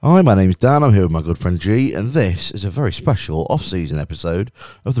Hi, my name's Dan. I'm here with my good friend G, and this is a very special off-season episode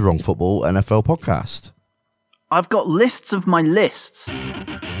of the Wrong Football NFL podcast. I've got lists of my lists.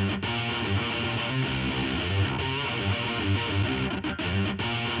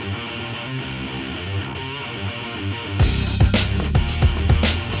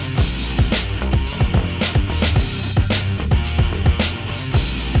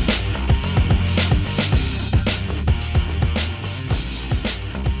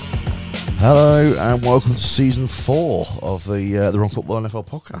 Hello and welcome to season 4 of the Wrong Football NFL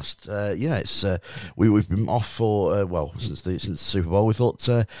podcast. We've been off for since the Super Bowl. We thought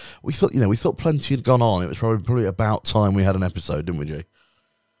plenty had gone on. It was probably about time we had an episode, didn't we, Jay?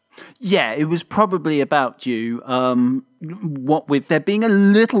 Yeah, it was probably about due. What with there being a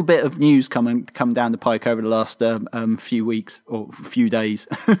little bit of news come down the pike over the last few weeks or few days.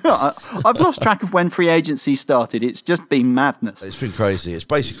 I've lost track of when free agency started. It's just been madness. It's been crazy. It's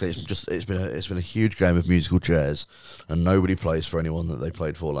been a huge game of musical chairs, and nobody plays for anyone that they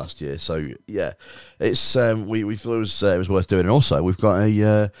played for last year. So yeah, it's we thought it was worth doing. And also, we've got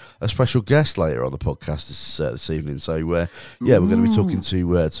a special guest later on the podcast this evening. So we're going to be talking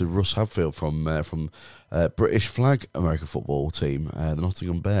to Russ Hadfield from British flag American football team, the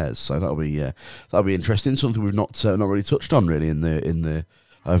Nottingham Bears. So that'll be interesting. Something we've not really touched on really in the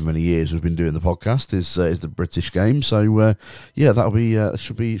however many years we've been doing the podcast is the British game. So that'll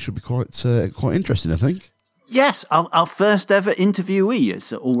should be quite interesting, I think. Yes, our first ever interviewee.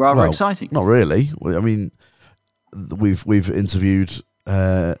 It's all rather exciting. Not really. I mean, we've interviewed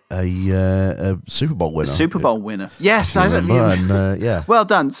a Super Bowl winner. Super Bowl winner. Yes, I remember, yeah. Well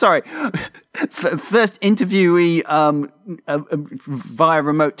done. Sorry. First interviewee via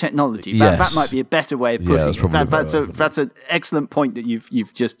remote technology. That might be a better way of putting it. That's an excellent point that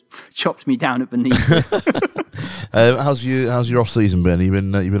you've just chopped me down at the knee. How's your off season been? You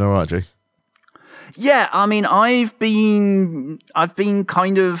been all right, Jay? Yeah, I mean, I've been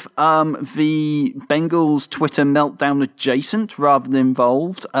kind of the Bengals Twitter meltdown adjacent rather than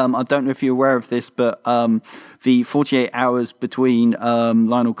involved. I don't know if you're aware of this, but the 48 hours between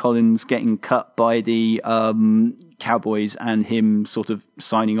Lionel Collins getting cut by the Cowboys and him sort of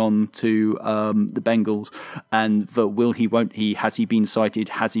signing on to the Bengals, and the will he, won't he, has he been cited,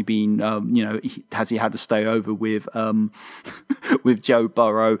 has he been, has he had to stay over with with Joe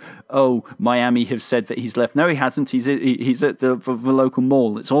Burrow? Oh, Miami have said that he's left. No, he hasn't. He's at the local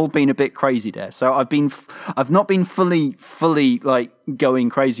mall. It's all been a bit crazy there. So I've not been fully like going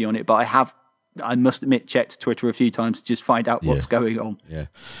crazy on it, but I must admit, checked Twitter a few times to just find out what's going on. Yeah,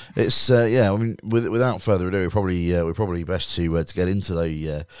 it's I mean, without further ado, we're probably best to get into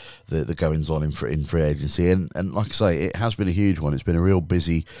the goings on in free agency, and like I say, it has been a huge one. It's been a real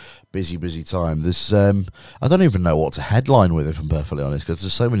busy time. There's I don't even know what to headline with, if I'm perfectly honest, because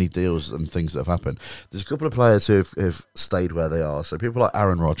there's so many deals and things that have happened. There's a couple of players who have stayed where they are. So people like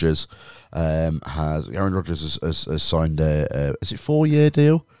Aaron Rodgers has signed a 4-year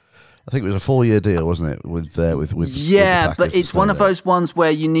deal. I think it was a 4-year deal, wasn't it? With but it's one of those ones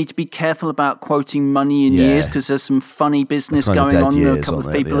where you need to be careful about quoting money in years, because there's some funny business going on. A couple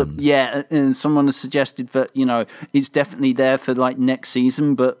of people, and someone has suggested that it's definitely there for like next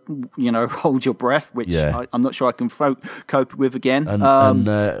season, but hold your breath, which I'm not sure I can cope with again. And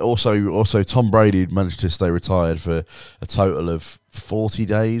also Tom Brady managed to stay retired for a total of 42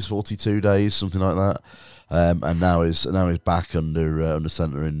 days, something like that. And now is back under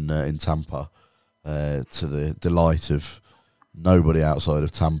centre in Tampa, to the delight of nobody outside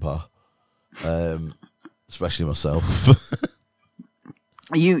of Tampa, especially myself.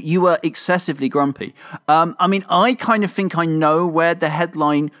 You were excessively grumpy. I mean, I kind of think I know where the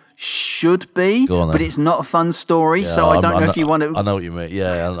headline should be, but it's not a fun story, so I don't know if you want to... I know what you mean,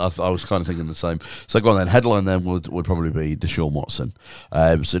 yeah, I was kind of thinking the same. So go on then, headline then would probably be Deshaun Watson.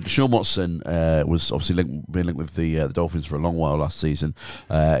 So Deshaun Watson was obviously been linked with the Dolphins for a long while last season.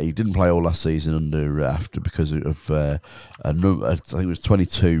 He didn't play all last season because of I think it was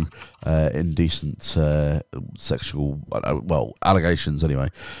 22 indecent sexual, allegations anyway.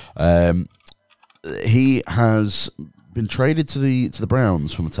 He has been traded to the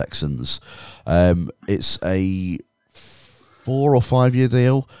Browns from the Texans. It's a 4 or 5 year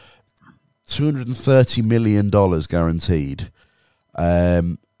deal, $230 million guaranteed.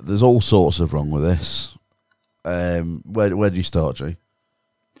 There's all sorts of wrong with this. Where do you start, Jay?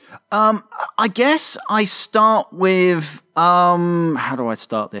 I guess I start with, how do I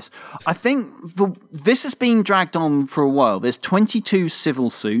start this? I think this has been dragged on for a while. There's 22 civil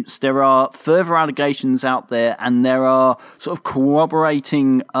suits. There are further allegations out there, and there are sort of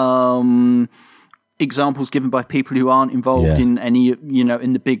corroborating examples given by people who aren't involved in any,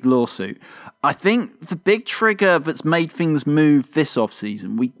 in the big lawsuit. I think the big trigger that's made things move this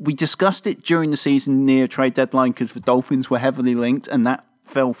offseason, we discussed it during the season near trade deadline because the Dolphins were heavily linked and that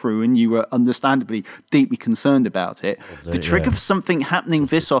fell through and you were understandably deeply concerned about it. The trigger for something happening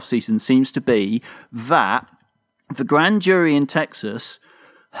this offseason seems to be that the grand jury in Texas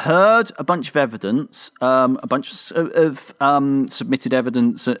heard a bunch of evidence, a bunch of submitted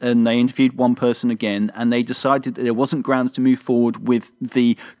evidence, and they interviewed one person again, and they decided that there wasn't grounds to move forward with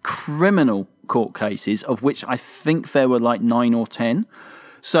the criminal court cases, of which I think there were like 9 or 10.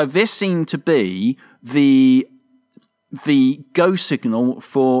 So this seemed to be the go signal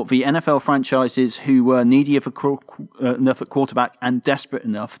for the NFL franchises who were needy of enough at quarterback and desperate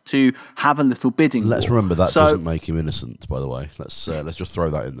enough to have a little bidding. Let's war. remember that doesn't make him innocent, by the way. Let's just throw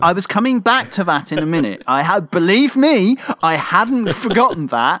that in there. I was coming back to that in a minute. Believe me, I hadn't forgotten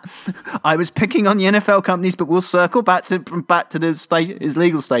that. I was picking on the NFL companies, but we'll circle back to his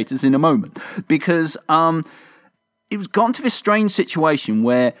legal status in a moment because it was gotten to this strange situation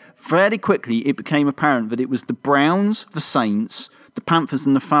where fairly quickly it became apparent that it was the Browns, the Saints, the Panthers,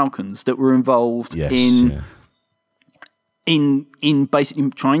 and the Falcons that were involved in basically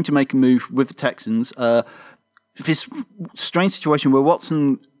trying to make a move with the Texans. This strange situation where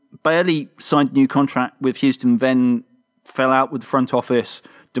Watson barely signed a new contract with Houston, then fell out with the front office,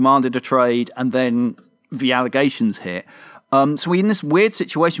 demanded a trade, and then the allegations hit. So we're in this weird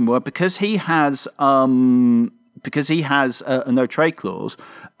situation where because he has a no trade clause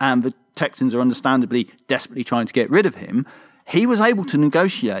and the Texans are understandably desperately trying to get rid of him, he was able to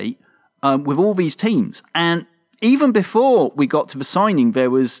negotiate with all these teams. And even before we got to the signing, it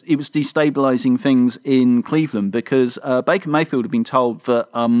was destabilizing things in Cleveland because Baker Mayfield had been told that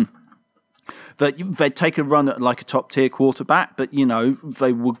they'd take a run at like a top tier quarterback, but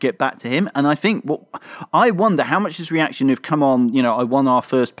they would get back to him. And I think I wonder how much his reaction of come on, I won our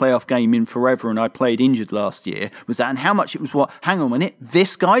first playoff game in forever and I played injured last year was that, and how much it was hang on a minute,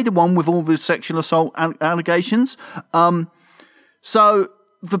 this guy, the one with all the sexual assault allegations.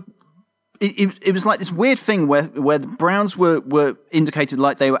 It was like this weird thing where the Browns were indicated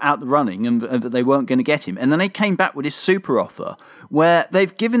like they were out the running and that they weren't going to get him. And then they came back with this super offer where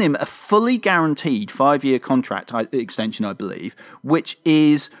they've given him a fully guaranteed 5-year contract extension, I believe, which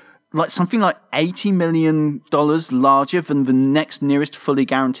is like something like $80 million larger than the next nearest fully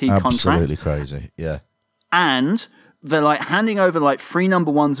guaranteed contract. Absolutely crazy, yeah. And they're like handing over like 3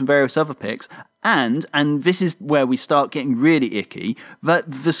 number ones and various other picks. And this is where we start getting really icky, that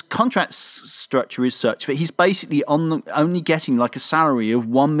this contract structure is such that he's basically only getting like a salary of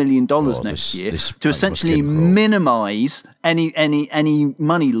 $1 million next year to essentially minimize any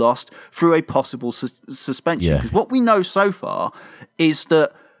money lost through a possible suspension. Because what we know so far is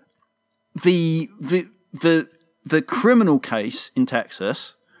that the criminal case in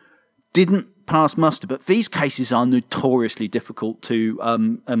Texas didn't pass muster, but these cases are notoriously difficult to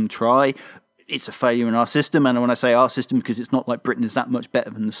try. It's a failure in our system, and when I say our system, because it's not like Britain is that much better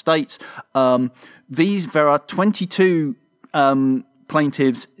than the States. There are 22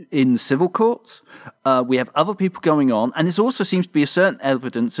 plaintiffs in civil courts. We have other people going on, and there also seems to be a certain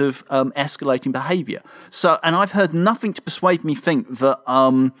evidence of escalating behaviour. So, and I've heard nothing to persuade me think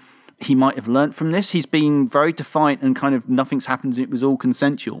that he might have learnt from this. He's been very defiant and kind of nothing's happened. It was all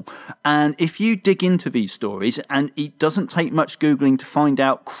consensual. And if you dig into these stories, and it doesn't take much Googling to find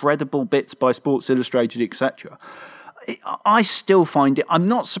out credible bits by Sports Illustrated, etc., I still find it, I'm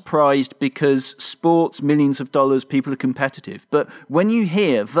not surprised because sports, millions of dollars, people are competitive. But when you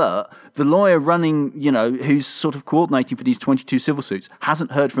hear that the lawyer running, who's sort of coordinating for these 22 civil suits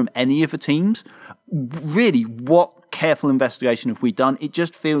hasn't heard from any of the teams, really, what careful investigation have we done? It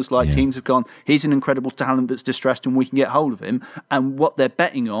just feels like teams have gone, he's an incredible talent that's distressed and we can get hold of him. And what they're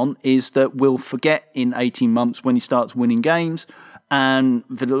betting on is that we'll forget in 18 months when he starts winning games and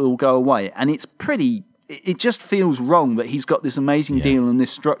that it'll all go away. And it just feels wrong that he's got this amazing deal and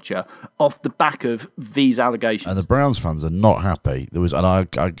this structure off the back of these allegations. And the Browns fans are not happy. I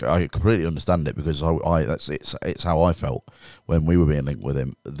completely understand it because it's how I felt when we were being linked with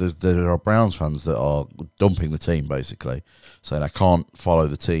him. There are Browns fans that are dumping the team basically, saying I can't follow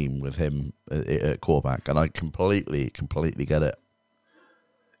the team with him at quarterback, and I completely get it.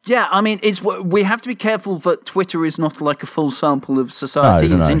 Yeah, I mean, we have to be careful that Twitter is not like a full sample of society.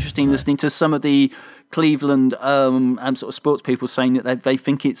 No. It's interesting listening to some of the Cleveland and sort of sports people saying that they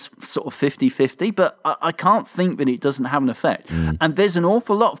think it's sort of 50-50, but I can't think that it doesn't have an effect. And there's an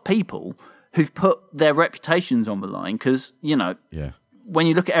awful lot of people who've put their reputations on the line because, when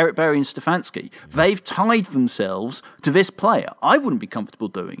you look at Eric Berry and Stefanski, they've tied themselves to this player. I wouldn't be comfortable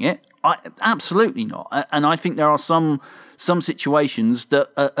doing it. Absolutely not. And I think there are some situations that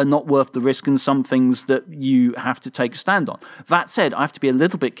are not worth the risk, and some things that you have to take a stand on. That said, I have to be a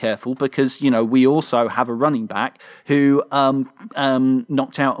little bit careful because, we also have a running back who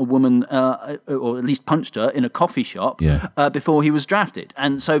knocked out a woman, or at least punched her in a coffee shop before he was drafted.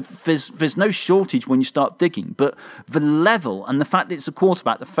 And so there's no shortage when you start digging, but the level and the fact that it's a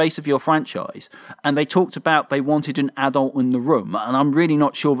quarterback, the face of your franchise, and they talked about they wanted an adult in the room, and I'm really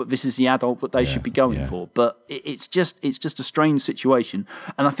not sure that this is the adult that they should be going for, but it's just a strange situation.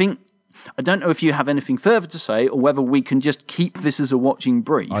 And I don't know if you have anything further to say, or whether we can just keep this as a watching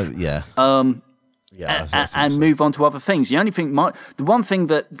brief. And move on to other things. The one thing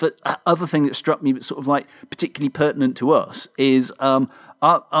that struck me, but sort of like particularly pertinent to us, is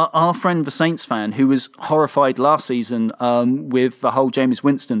our friend, the Saints fan, who was horrified last season with the whole Jameis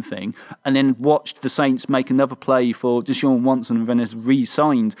Winston thing, and then watched the Saints make another play for Deshaun Watson and then has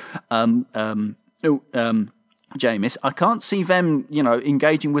re-signed Jameis. I can't see them,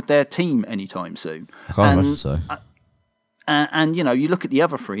 engaging with their team anytime soon. I can't imagine so. And you look at the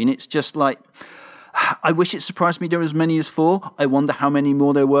other three, and it's just like, I wish it surprised me there were as many as 4. I wonder how many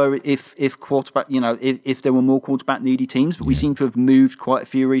more there were if quarterback, if there were more quarterback needy teams. But we seem to have moved quite a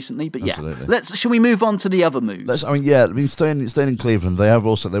few recently. But shall we move on to the other moves? Staying in Cleveland, they've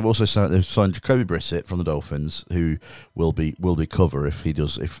also signed Jacoby Brissett from the Dolphins, who will be cover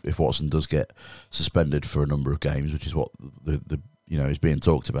if Watson does get suspended for a number of games, which is what the is being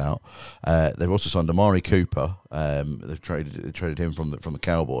talked about. They've also signed Amari Cooper. They've traded him from the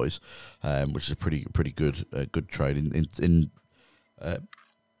Cowboys, which is a pretty good trade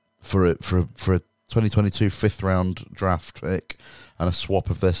for a 2022 5th round draft pick and a swap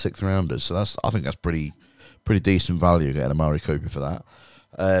of their 6th rounders. So I think that's pretty decent value getting Amari Cooper for that.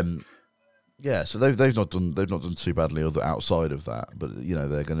 So they've not done too badly outside of that, but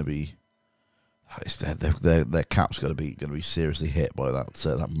they're going to be. Their cap's going to be seriously hit by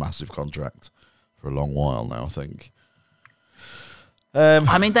that massive contract for a long while now, I think.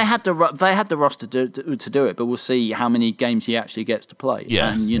 They had the roster to do it, but we'll see how many games he actually gets to play,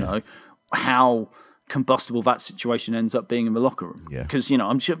 and how combustible that situation ends up being in the locker room. Because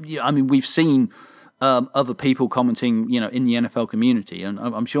I'm sure. We've seen other people commenting, in the NFL community, and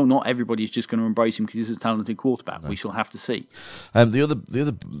I'm sure not everybody is just going to embrace him because he's a talented quarterback. No. We shall have to see. The other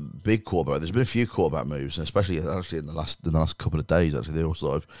big quarterback. There's been a few quarterback moves, especially actually in the last couple of days. Actually, they all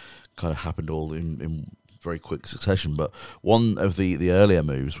sort of kind of happened all in very quick succession. But one of the earlier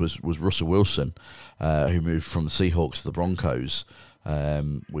moves was Russell Wilson, who moved from the Seahawks to the Broncos.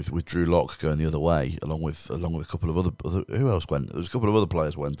 With Drew Lock going the other way, along with a couple of other who else went? There was a couple of other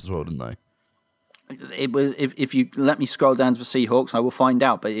players went as well, didn't they? It was if you let me scroll down to the Seahawks, I will find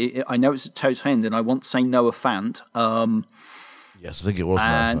out. But I know it's a toes end, and I want to say Noah Fant. Yes, I think it was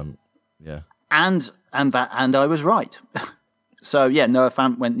Noah Fant. Yeah, and I was right. So Noah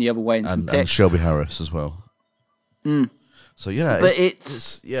Fant went the other way and Shelby Harris as well. So but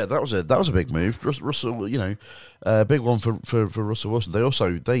that was a big move. Russell, big one for Russell Wilson. They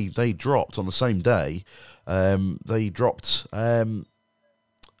also they dropped on the same day. They dropped.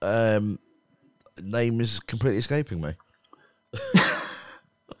 Name is completely escaping me.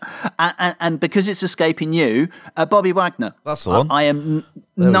 and because it's escaping you, Bobby Wagner. That's the one. I am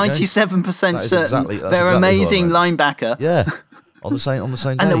 97% certain. They're amazing linebacker. Yeah. On the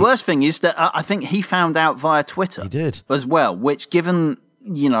same day. And the worst thing is that I think he found out via Twitter. He did as well, which given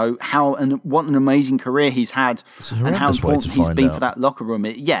how and what an amazing career he's had and how important he's been for that locker room.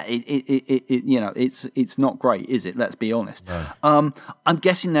 It's not great, is it? Let's be honest. No. I'm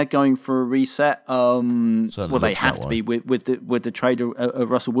guessing they're going for a reset. They have to be with the trade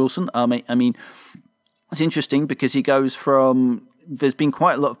of Russell Wilson. I mean, it's interesting because he goes from. There's been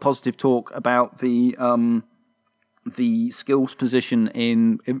quite a lot of positive talk about the skills position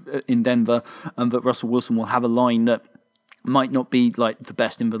in Denver, and that Russell Wilson will have a line that might not be like the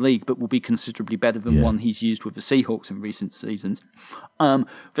best in the league, but will be considerably better than one he's used with the Seahawks in recent seasons.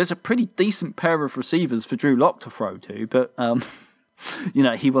 There's a pretty decent pair of receivers for Drew Lock to throw to, but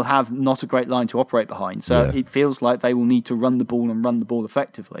he will have not a great line to operate behind. So it feels like they will need to run the ball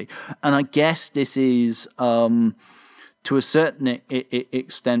effectively. And I guess this is to a certain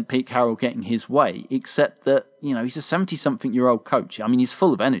extent Pete Carroll getting his way, except that he's a 70-something-year-old coach. I mean, he's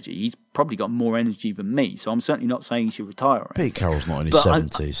full of energy. He's probably got more energy than me, so I'm certainly not saying he should retire. Pete Carroll's not in his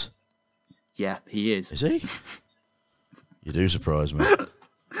 70s. Yeah, he is. Is he? You do surprise me.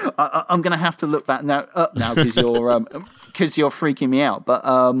 I'm going to have to look that up now because you're freaking me out. But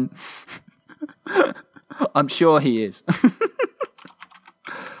I'm sure he is.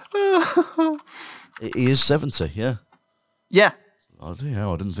 He is 70. Yeah. Yeah. Oh, dear,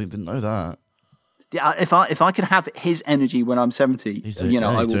 I didn't know that. Yeah, if I could have his energy when I'm 70,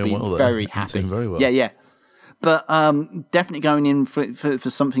 I will be very happy. He's doing very well. Yeah. But definitely going in for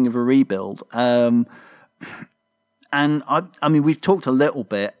something of a rebuild. And I mean, we've talked a little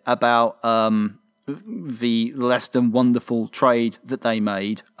bit about the less than wonderful trade that they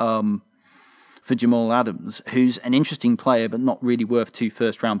made for Jamal Adams, who's an interesting player, but not really worth 2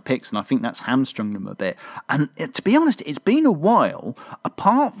 first-round picks, and I think that's hamstrung them a bit. And to be honest, it's been a while,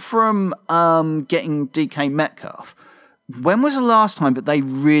 apart from getting DK Metcalf, when was the last time that they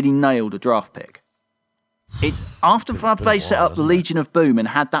really nailed a draft pick? After they set up the Legion of Boom and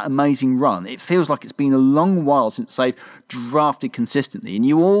had that amazing run, it feels like it's been a long while since they've drafted consistently. And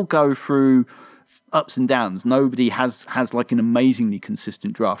you all go through ups and downs. Nobody has like an amazingly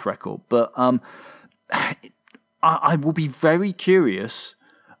consistent draft record. But I will be very curious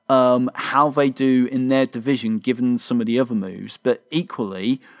how they do in their division, given some of the other moves. But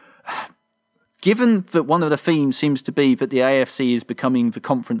equally, given that one of the themes seems to be that the AFC is becoming the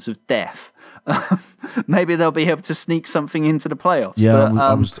conference of death, maybe they'll be able to sneak something into the playoffs. Yeah, but,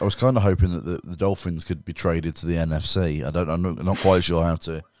 I was kind of hoping that the Dolphins could be traded to the NFC. I'm not quite sure how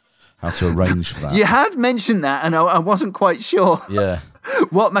to arrange for that. You had mentioned that, and I wasn't quite sure. Yeah.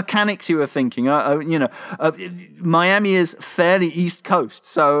 What mechanics you were thinking? Miami is fairly East Coast,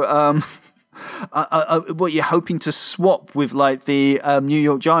 so what you're hoping to swap with, like the New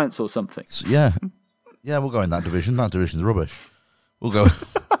York Giants or something? Yeah, we'll go in that division. That division's rubbish. We'll go.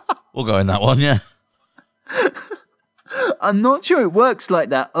 We'll go in that one. Yeah. I'm not sure it works like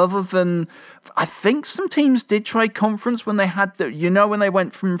that. Other than, I think some teams did trade conference when they had when they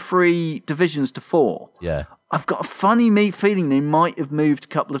went from 3 divisions to 4. Yeah. I've got a funny feeling they might have moved a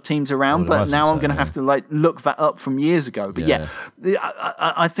couple of teams around, but now I'm going to have to look that up from years ago. But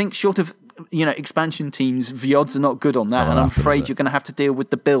I think short of expansion teams, the odds are not good on that, and I'm afraid you're going to have to deal with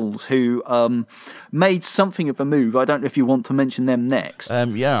the Bills, who made something of a move. I don't know if you want to mention them next.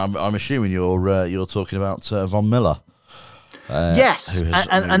 I'm assuming you're talking about Von Miller. Yes,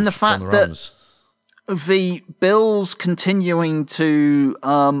 and the fact that the Bills continuing to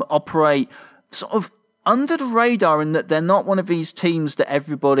operate sort of under the radar, in that they're not one of these teams that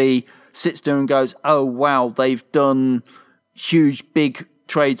everybody sits there and goes, oh, wow, they've done huge, big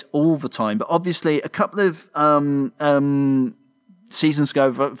trades all the time. But obviously, a couple of seasons ago,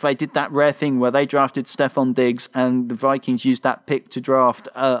 they did that rare thing where they drafted Stephon Diggs, and the Vikings used that pick to draft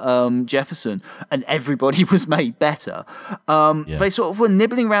Jefferson, and everybody was made better. They sort of were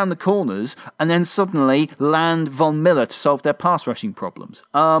nibbling around the corners, and then suddenly land Von Miller to solve their pass rushing problems.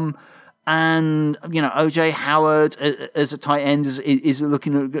 And OJ Howard as a tight end is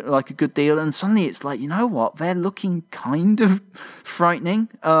looking like a good deal, and suddenly it's like, you know what, they're looking kind of frightening,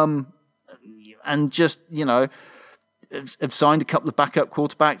 and just have signed a couple of backup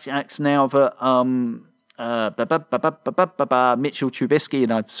quarterbacks now that Mitchell Trubisky,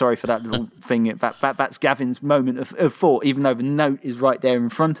 and I'm sorry for that little thing. That's Gavin's moment of thought, even though the note is right there in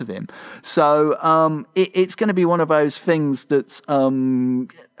front of him. So it's going to be one of those things that's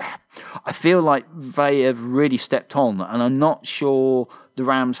I feel like they have really stepped on, and I'm not sure the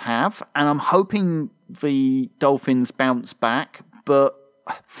Rams have, and I'm hoping the Dolphins bounce back. But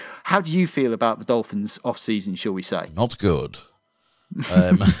how do you feel about the Dolphins off-season, shall we say? Not good.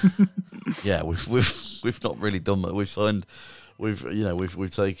 Yeah, we've not really done that. We've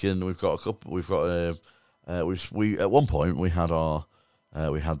got a couple. We've got we at one point we had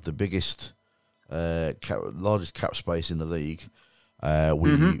the biggest largest cap space in the league.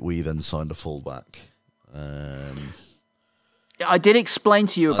 We then signed a fullback. I did explain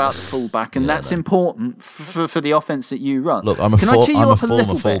to you about the fullback, and that's important for the offense that you run. Look, I'm a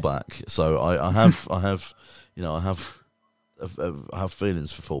former fullback, so I have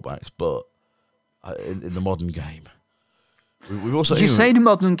feelings for fullbacks, but in the modern game, we've also. You say the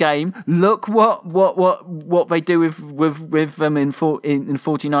modern game. Look what they do with them in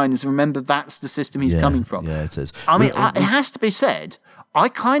 49ers. Remember, that's the system he's coming from. Yeah, it is. I mean, it has to be said. I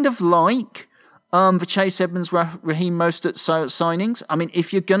kind of like the Chase Edmonds, Raheem Mostert signings. I mean,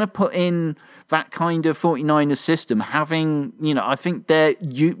 if you're going to put in that kind of 49ers system, having, I think they're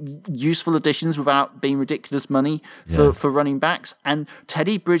useful additions without being ridiculous money for running backs. And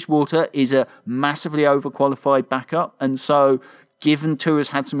Teddy Bridgewater is a massively overqualified backup. And so, given Tua's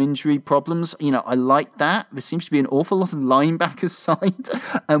had some injury problems, I like that. There seems to be an awful lot of linebackers signed.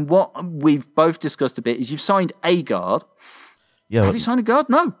 And what we've both discussed a bit is you've signed a guard. Yeah, have you signed a guard?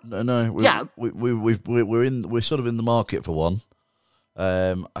 No. We're sort of in the market for one.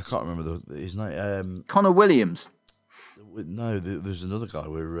 I can't remember his name. Connor Williams. No, there's another guy.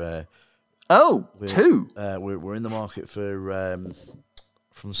 Oh, two. We're in the market for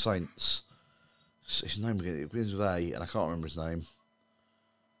from the Saints. His name begins with A, and I can't remember his name.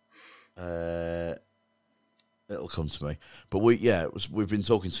 It'll come to me. But we've been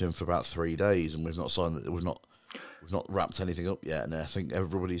talking to him for about 3 days, and we've not signed it. We've not wrapped anything up yet. And I think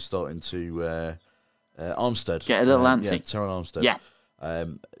everybody's starting to Armstead get a little antsy. Terran Armstead. Yeah.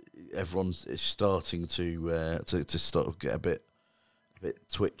 Everyone's is starting to sort of get a bit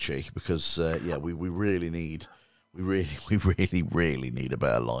twitchy because we really need a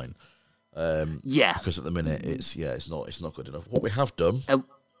better line. Because at the minute it's not good enough. What we have done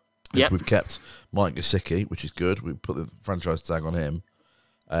is we've kept Mike Gesicki, which is good. We put the franchise tag on him,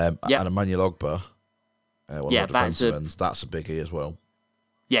 and Emmanuel Ogba, one of our defensive ends. That's a biggie as well.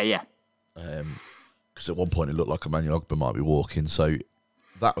 Yeah. Because at one point it looked like Emmanuel Ogba might be walking, so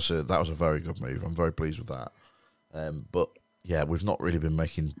that was a very good move. I'm very pleased with that. But yeah, we've not really been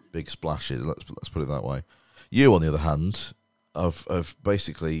making big splashes. Let's put it that way. You, on the other hand, have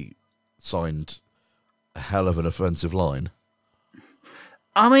basically signed a hell of an offensive line.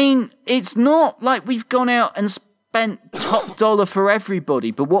 I mean, it's not like we've gone out and spent top dollar for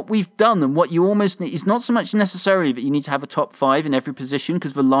everybody, but what we've done and what you almost need is not so much necessarily that you need to have a top 5 in every position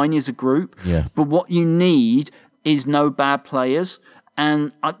because the line is a group. Yeah. But what you need is no bad players.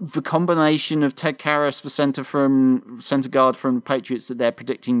 And the combination of Ted Karras, the centre guard from the Patriots that they're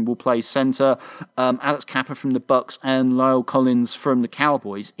predicting will play centre, Alex Kappa from the Bucks, and Lyle Collins from the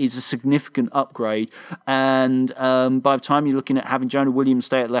Cowboys is a significant upgrade. And by the time you're looking at having Jonah Williams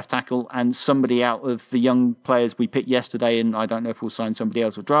stay at left tackle and somebody out of the young players we picked yesterday, and I don't know if we'll sign somebody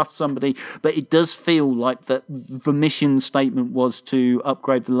else or draft somebody, but it does feel like that the mission statement was to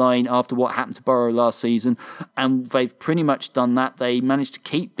upgrade the line after what happened to Burrow last season, and they've pretty much done that. They managed to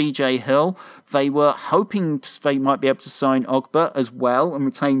keep BJ Hill. They were hoping they might be able to sign Ogba as well and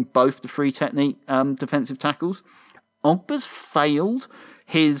retain both the free technique defensive tackles. Ogba's failed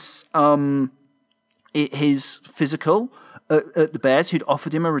his physical at the Bears, who'd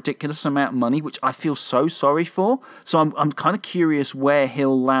offered him a ridiculous amount of money, which I feel so sorry for. So I'm kind of curious where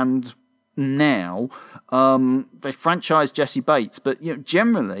he'll land now. They franchised Jesse Bates, but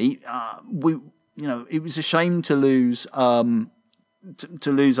generally it was a shame to lose.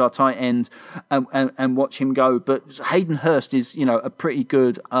 To lose our tight end and watch him go, but Hayden Hurst is a pretty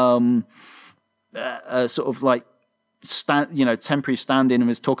good sort of like temporary stand-in, and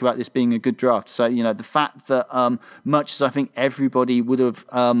was talk about this being a good draft. So the fact that much as I think everybody would have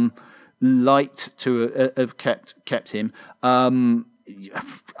liked to have kept him, I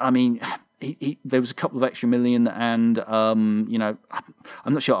mean. There was a couple of extra million, and I'm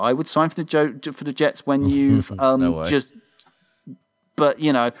not sure I would sign for the Jets when you've no just. But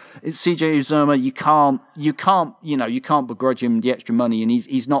it's CJ Uzomah. You can't begrudge him the extra money, and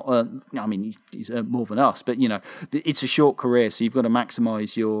he's not. He's earned more than us, but it's a short career, so you've got to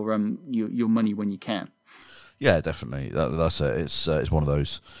maximise your money when you can. Yeah, definitely. That's it. It's one of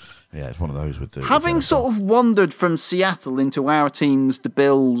those. Yeah, it's one of those with the having sort of wandered from Seattle into our teams, the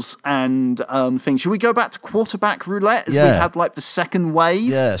Bills, and things. Should we go back to quarterback roulette as we've had like the second wave?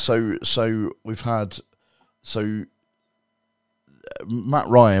 Yeah. So we've had Matt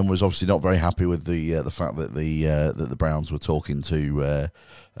Ryan was obviously not very happy with the fact that the Browns were talking that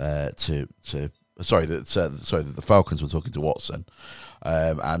the Falcons were talking to Watson,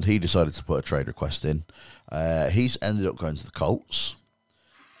 and he decided to put a trade request in. He's ended up going to the Colts.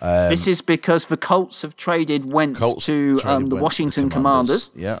 This is because the Colts have traded Wentz to the Washington Commanders.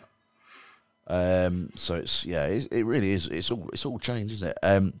 Yeah. So it really is. It's all changed, isn't it?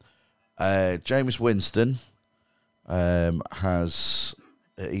 Jameis Winston.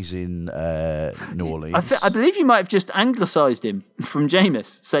 He's in New Orleans. I believe you might have just anglicised him from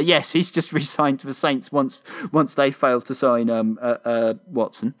Jameis. So yes, he's just re-signed to the Saints once they failed to sign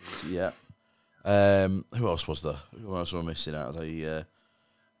Watson. Yeah. Who else was there? Who else were I missing out of the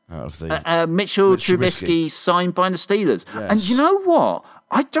Mitchell Trubisky signed by the Steelers. Yes. And you know what?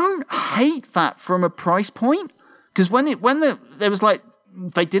 I don't hate that from a price point, because when there was like.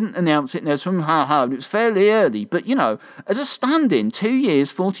 They didn't announce it, and there was from it was fairly early. But, as a stand-in, 2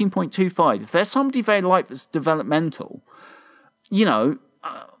 years, 14.25, if there's somebody they like that's developmental, he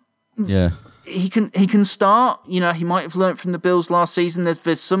can start. He might have learnt from the Bills last season.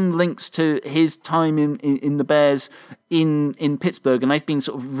 There's some links to his time in the Bears in Pittsburgh, and they've been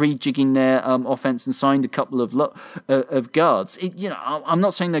sort of rejigging their offense and signed a couple of guards. I'm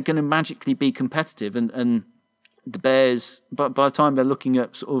not saying they're going to magically be competitive, and the Bears, but by the time they're looking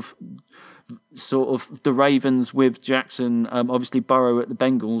at sort of the Ravens with Jackson, obviously Burrow at the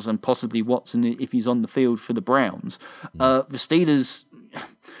Bengals, and possibly Watson if he's on the field for the Browns, the Steelers.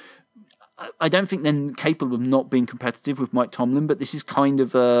 I don't think they're capable of not being competitive with Mike Tomlin, but this is kind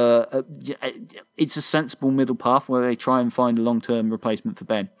of it's a sensible middle path where they try and find a long-term replacement for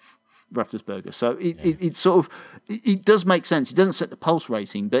Ben Roethlisberger. So it sort of it does make sense. It doesn't set the pulse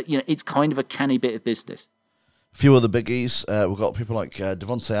racing, but it's kind of a canny bit of business. A few other biggies. We've got people like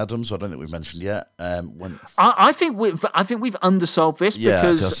Devontae Adams, who I don't think we've mentioned yet. I think we've undersold this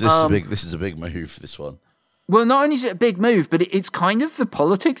because this is a big move. This one. Well, not only is it a big move, but it's kind of the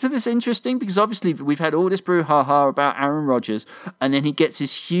politics of it's interesting because obviously we've had all this brouhaha about Aaron Rodgers, and then he gets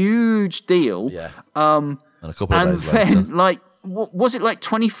his huge deal. Yeah. And a couple of days then, was it like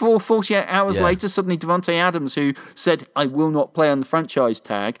 24, 48 hours later, suddenly Devontae Adams, who said, I will not play on the franchise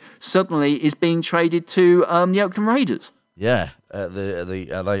tag, suddenly is being traded to the Oakland Raiders. Yeah,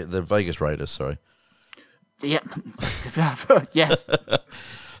 the Vegas Raiders, sorry. Yeah. Yes.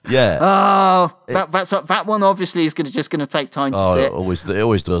 Yeah. Oh, that one obviously is just going to take time to sit. It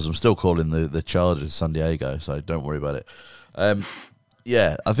always does. I'm still calling the Chargers San Diego, so don't worry about it.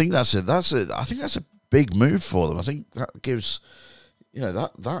 Yeah, I think that's it. I think that's a big move for them. I think that gives,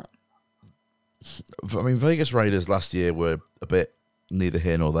 that. I mean, Vegas Raiders last year were a bit neither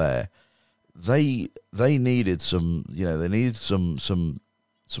here nor there. They needed some, they needed some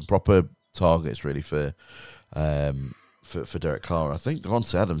proper targets really for Derek Carr. I think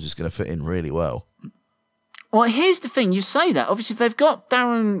Devontae Adams is going to fit in really well. Well, here's the thing. You say that. Obviously, they've got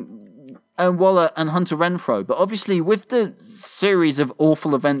Darren Waller and Hunter Renfrow, but obviously with the series of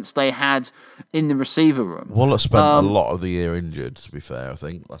awful events they had in the receiver room... Waller spent a lot of the year injured, to be fair, I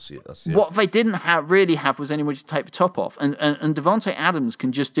think. That's it. What they didn't really have was anyone to take the top off. And Devontae Adams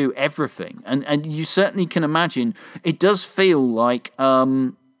can just do everything. And you certainly can imagine, it does feel like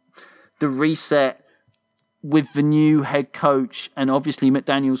the reset with the new head coach, and obviously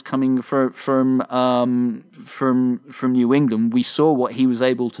McDaniels coming from New England, we saw what he was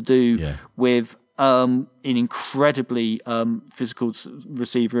able to do with an incredibly physical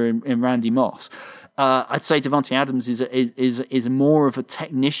receiver in Randy Moss. I'd say Devontae Adams is more of a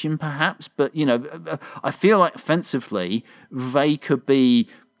technician, perhaps, but I feel like offensively they could be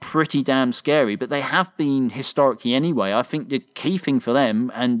pretty damn scary, but they have been historically anyway. I think the key thing for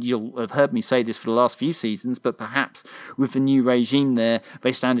them, and you'll have heard me say this for the last few seasons, but perhaps with the new regime there,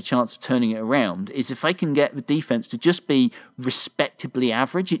 they stand a chance of turning it around, is if they can get the defense to just be respectably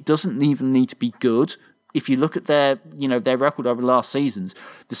average. It doesn't even need to be good. If you look at their record over the last seasons,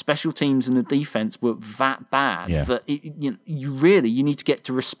 the special teams and the defense were that bad that you need to get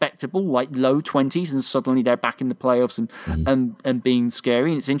to respectable, like low 20s, and suddenly they're back in the playoffs and being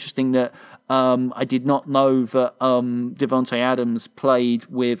scary. And it's interesting that I did not know that Devontae Adams played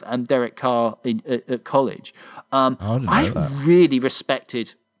with Derek Carr at college. I really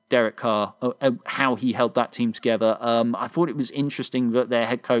respected Derek Carr, how he held that team together. I thought it was interesting that their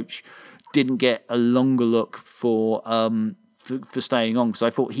head coach didn't get a longer look for staying on, because I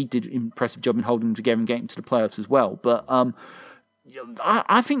thought he did an impressive job in holding them together and getting to the playoffs as well. But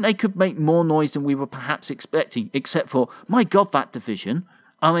I think they could make more noise than we were perhaps expecting, except for, my God, that division.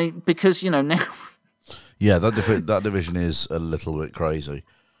 I mean, because, now... Yeah, that division is a little bit crazy.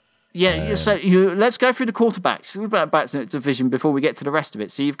 Yeah, so let's go through the quarterbacks. Back to the division before we get to the rest of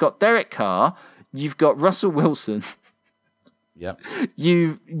it. So you've got Derek Carr, you've got Russell Wilson... Yeah,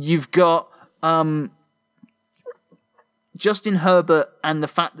 you've got Justin Herbert and the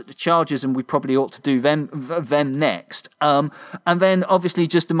fact that the Chargers, and we probably ought to do them next. And then obviously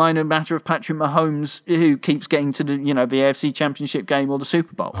just a minor matter of Patrick Mahomes, who keeps getting to the AFC Championship game or the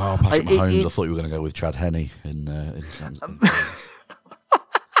Super Bowl. Oh, Patrick Mahomes! I thought you were going to go with Chad Henne in Kansas.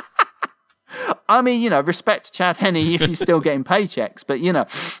 I mean, respect to Chad Henne if he's still getting paychecks, but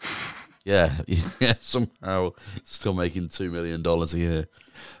Yeah, somehow still making $2 million a year.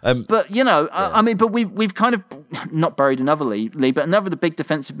 But I mean, but we've kind of not buried another lead, but another of the big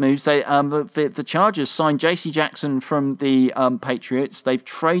defensive moves. They the Chargers signed J.C. Jackson from the Patriots. They've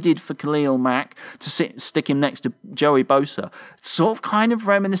traded for Khalil Mack to stick him next to Joey Bosa. It's sort of kind of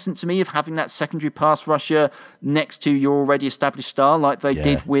reminiscent to me of having that secondary pass rusher next to your already established star, like they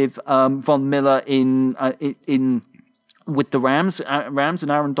did with Von Miller in with the Rams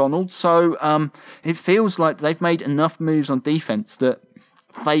and Aaron Donald. So it feels like they've made enough moves on defense that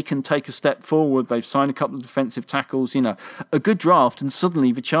they can take a step forward. They've signed a couple of defensive tackles, a good draft, and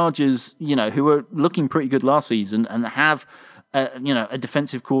suddenly the Chargers, who were looking pretty good last season and have, a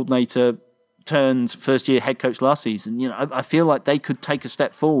defensive coordinator turned first-year head coach last season, I feel like they could take a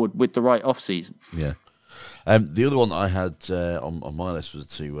step forward with the right off-season. Yeah. The other one that I had on my list was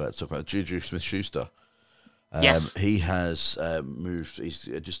to talk about Juju Smith-Schuster. Yes. He has moved. He's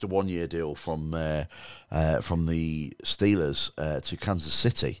just a 1-year deal from the Steelers to Kansas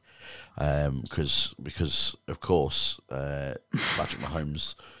City, because of course Patrick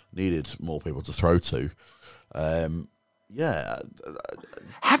Mahomes needed more people to throw to. Yeah.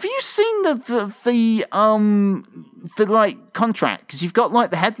 Have you seen the like contract? Because you've got like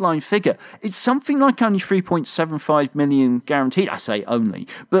the headline figure. It's something like only 3.75 million guaranteed. I say only,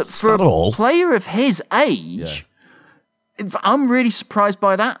 but for a player of his age, I'm really surprised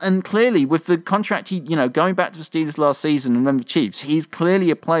by that. And clearly, with the contract, he going back to the Steelers last season and then the Chiefs, he's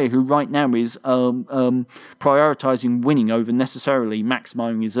clearly a player who right now is prioritizing winning over necessarily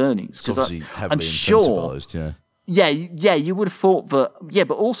maximizing his earnings. Because I'm sure. Yeah, you would have thought that. Yeah,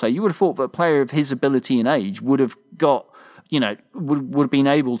 but also you would have thought that a player of his ability and age would have got, would have been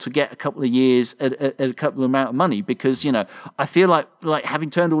able to get a couple of years at a couple of amount of money, because I feel like having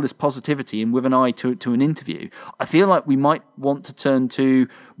turned all this positivity and with an eye to an interview, I feel like we might want to turn to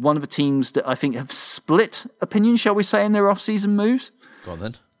one of the teams that I think have split opinion, shall we say, in their off-season moves. Go on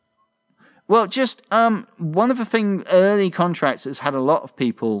then. Well, just one of the early contracts has had a lot of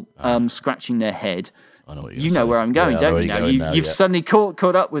people scratching their head. I know what you know where I'm going, don't you? You've suddenly caught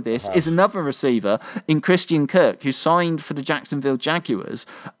up with this. Is another receiver in Christian Kirk, who signed for the Jacksonville Jaguars.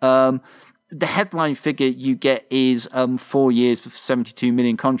 The headline figure you get is 4 years for $72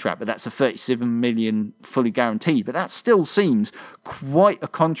 million contract, but that's a $37 million fully guaranteed. But that still seems quite a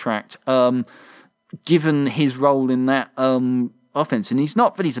contract, given his role in that offense. And he's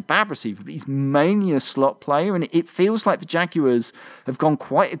not that he's a bad receiver, but he's mainly a slot player. And it feels like the Jaguars have gone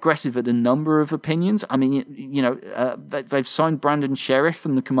quite aggressive at a number of opinions. I mean, they've signed Brandon Sheriff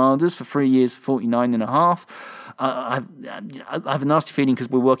from the Commanders for 3 years for $49.5. I have a nasty feeling, because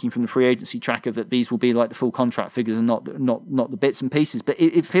we're working from the free agency tracker, that these will be like the full contract figures and not the bits and pieces. But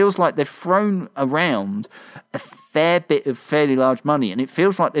it feels like they've thrown around a fair bit of fairly large money, and it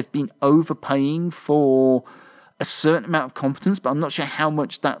feels like they've been overpaying for a certain amount of competence, but I'm not sure how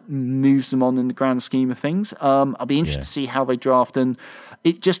much that moves them on in the grand scheme of things. I'll be interested to see how they draft, and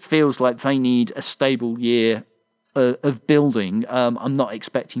it just feels like they need a stable year of building. I'm not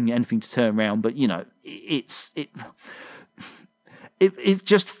expecting anything to turn around, but it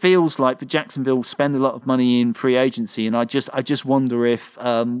just feels like the Jacksonville spend a lot of money in free agency, and I just wonder if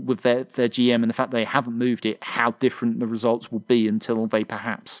with their GM and the fact they haven't moved it, how different the results will be until they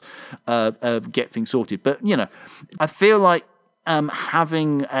perhaps get things sorted. But I feel like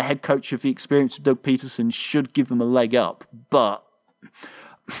having a head coach of the experience of Doug Peterson should give them a leg up, but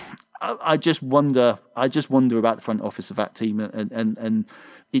I just wonder about the front office of that team, and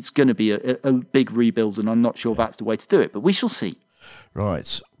it's going to be a big rebuild, and I'm not sure that's the way to do it, but we shall see.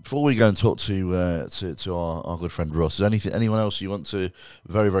 Right. Before we go and talk to our good friend Russ, is anyone else you want to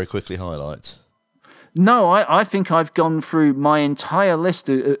very, very quickly highlight? No, I think I've gone through my entire list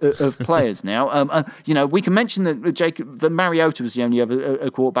of players now. We can mention that Mariota was the only other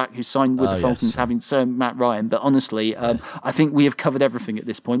quarterback who signed with the Falcons, having Matt Ryan. But honestly, I think we have covered everything at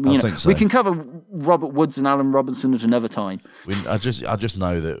this point. I think so. We can cover Robert Woods and Allen Robinson at another time. I just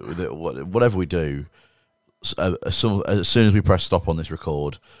know that whatever we do, as soon as we press stop on this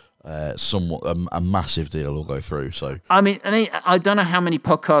record, a massive deal will go through. So I mean, I don't know how many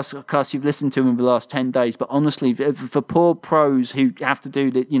podcasts you've listened to in the last 10 days, but honestly, for poor pros who have to do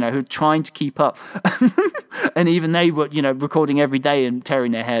that, who are trying to keep up, and even they were, recording every day and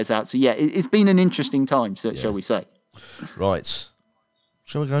tearing their hairs out. So yeah, it's been an interesting time, shall we say? Right.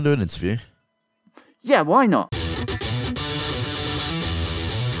 Shall we go and do an interview? Yeah, why not?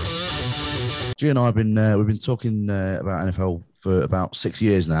 G and I have we've been talking about NFL for about 6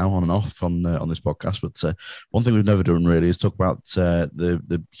 years now, on and off on this podcast. But one thing we've never done really is talk about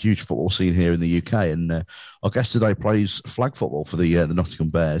the huge football scene here in the UK. And our guest today plays flag football for the Nottingham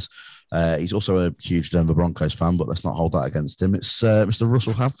Bears. He's also a huge Denver Broncos fan, but let's not hold that against him. It's Mr.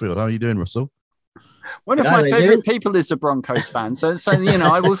 Russell Hadfield. How are you doing, Russell? One of my favourite people is a Broncos fan, so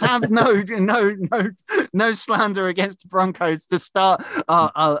I will have no slander against the Broncos to start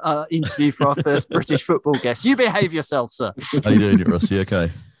our interview for our first British football guest. You behave yourself, sir. How are you doing, Russ? You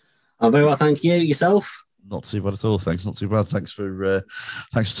okay? I'm very well, thank you. Yourself? Not too bad at all, thanks. Not too bad. Thanks for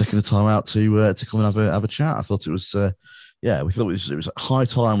taking the time out to come and have a chat. I thought it was we thought it was high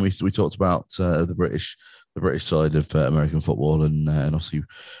time we talked about the British side of American football, and obviously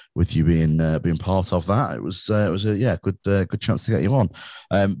with you being part of that, it was a good chance to get you on.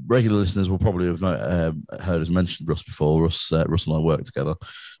 Regular listeners will probably have heard us mention Russ before. Russ and I work together,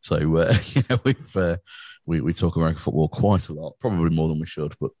 so we talk American football quite a lot, probably more than we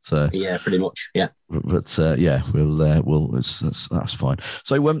should. But yeah, pretty much. Yeah. But yeah, we'll that's fine.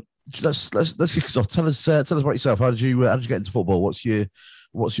 So let's kick us off. Tell us about yourself. How did you get into football? What's your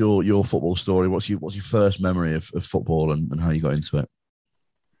football story? What's your first memory of football and how you got into it?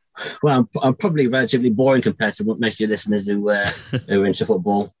 Well, I'm probably relatively boring compared to most of your listeners who are into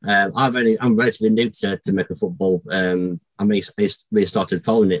football. I'm relatively new to American football. I really started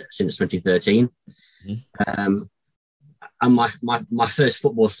following it since 2013. And my first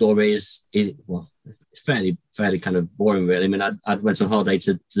football story is it's fairly kind of boring, really. I mean, I went on holiday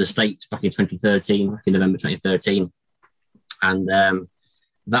to the States back in 2013, back in November 2013, and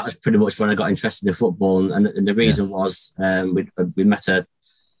that was pretty much when I got interested in football. And the reason was we met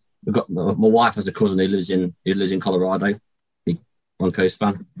my wife has a cousin who lives in Colorado, big Broncos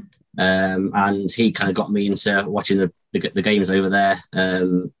fan, and he kind of got me into watching the games over there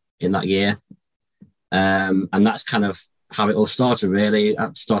in that year, and that's kind of how it all started. Really, I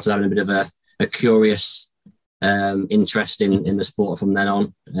started having a bit of a curious interest in the sport from then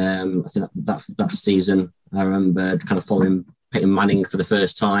on. I think that season, I remember kind of following Peyton Manning for the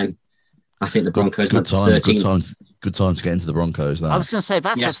first time. I think the Broncos went 13. Good time to get into the Broncos. I was going to say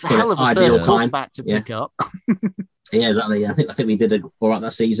that's a hell of a first quarterback to pick up. Yeah, exactly. I think we did all right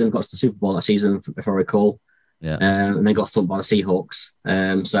that season. Got to the Super Bowl that season, if I recall. Yeah, and then got thumped by the Seahawks.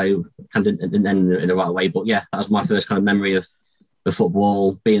 So kind of didn't end in the right way. But yeah, that was my first kind of memory of the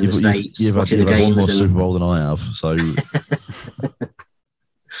football, being in the States, watching the games. You've had one more Super Bowl than I have. So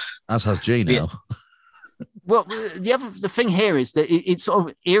as has G now. Yeah. Well, the thing here is that it's sort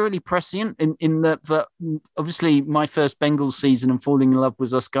of eerily prescient in that obviously my first Bengals season and falling in love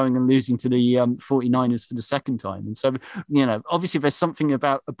was us going and losing to the 49ers for the second time. And so, obviously there's something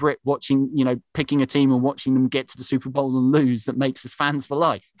about a Brit watching, picking a team and watching them get to the Super Bowl and lose that makes us fans for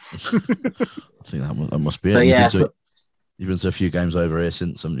life. I think that must be it. Yeah, you've been to a few games over here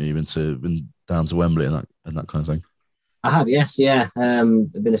since, haven't you? You've been down to Wembley and that kind of thing. I have, yes, yeah.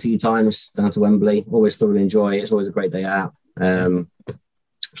 I've been a few times down to Wembley. Always thoroughly enjoy it. It's always a great day out.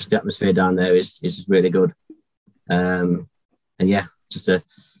 Just the atmosphere down there is just really good. And yeah, just a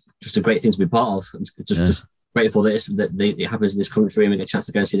great thing to be part of. Just grateful that it happens in this country and we get a chance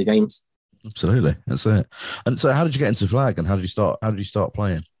to go and see the games. Absolutely, that's it. And so, how did you get into flag and how did you start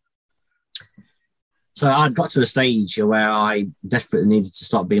playing? So I got to a stage where I desperately needed to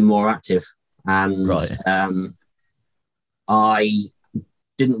start being more active, and I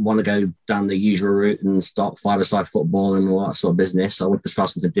didn't want to go down the usual route and start five-a-side football and all that sort of business. I wanted to try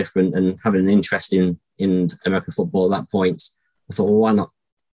something different, and having an interest in American football at that point, I thought, well, why not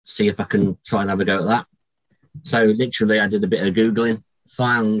see if I can try and have a go at that? So literally I did a bit of Googling,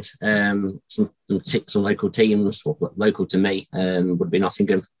 found some local teams, local to me, would be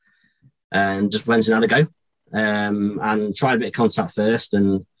Nottingham, and just went and had a go, and tried a bit of contact first.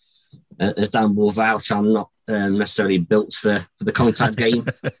 And as Dan will vouch, I'm not necessarily built for the contact game.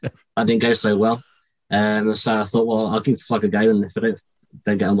 That didn't go so well. So I thought, well, I'll give flag a go, and if I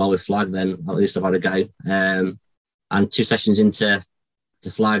don't get on well with flag, then at least I've had a go. And 2 sessions into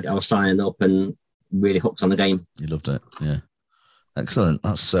flag, I was signing up and really hooked on the game. You loved it, yeah. Excellent.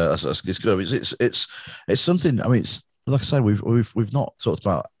 That's good. It's something. I mean, it's like I say, we've not talked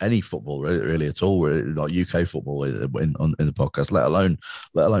about any football really at all, like UK football in the podcast, let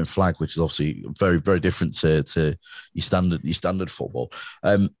alone flag, which is obviously very, very different to your standard football.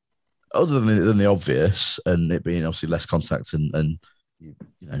 Other than the obvious, and it being obviously less contact and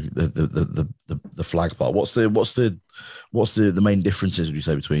the flag part. What's the main differences, would you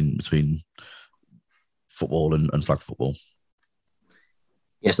say, between football and flag football?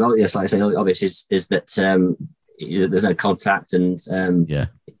 Yes, like I say, obviously is that there's no contact, and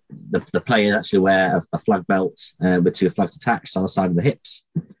the players actually wear a flag belt with 2 flags attached on the side of the hips,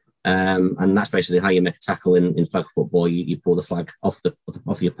 and that's basically how you make a tackle in flag football. You pull the flag off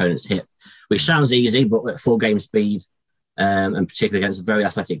your opponent's hip, which sounds easy, but at full game speed, and particularly against very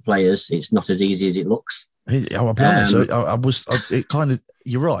athletic players, it's not as easy as it looks. I'll be honest.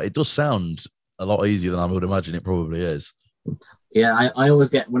 You're right. It does sound a lot easier than I would imagine it probably is. Yeah, I always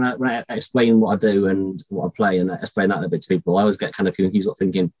get, when I explain what I do and what I play and I explain that a bit to people, I always get kind of confused,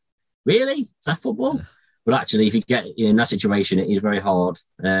 thinking, really? Is that football? Yeah. But actually, if you get in that situation, it is very hard,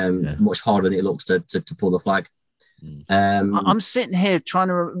 much harder than it looks to pull the flag. I'm sitting here trying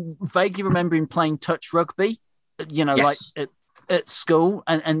to vaguely remembering playing touch rugby, yes, like at school,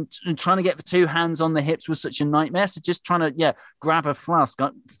 and trying to get the 2 hands on the hips was such a nightmare. So just trying to grab a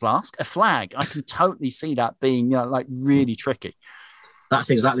flag. I can totally see that being like really tricky. That's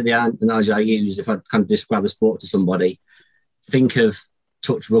exactly the analogy I use if I kind of describe the sport to somebody. Think of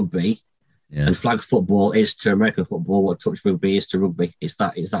touch rugby, Yeah. And flag football is to American football what touch rugby is to rugby. It's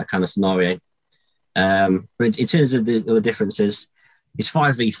that kind of scenario. But in terms of the other differences, it's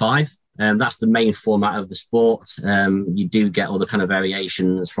 5v5. That's the main format of the sport. You do get all the kind of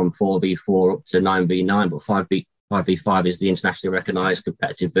variations from 4v4 up to 9v9, but 5v5 is the internationally recognised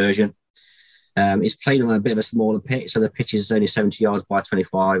competitive version. It's played on a bit of a smaller pitch, so the pitch is only 70 yards by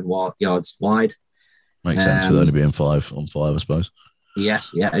 25 yards wide. Makes sense with only being 5 on 5, I suppose.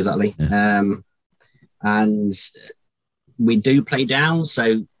 Yes, yeah, exactly. Yeah. And we do play down,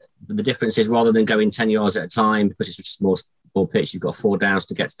 so the difference is rather than going 10 yards at a time, because it's just a small pitch, you've got 4 downs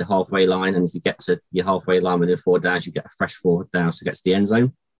to get to the halfway line, and if you get to your halfway line within 4 downs, you get a fresh 4 downs to get to the end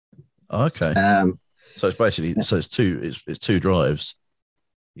zone. Okay. So it's basically it's two drives.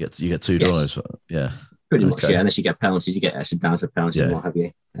 You get 2 drives. Yeah. Pretty much, yeah. Unless you get penalties, you get extra downs for penalties and what have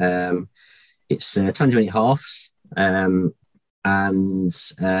you. It's 20-minute halves, and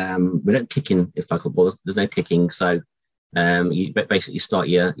we don't kick in if flag football. There's no kicking, so you basically start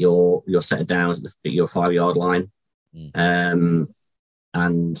your set of downs at your 5-yard line, and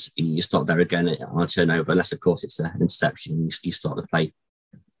you start there again on a turnover, unless of course it's an interception. You start the play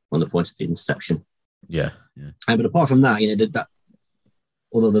on the point of the interception. Yeah. But apart from that,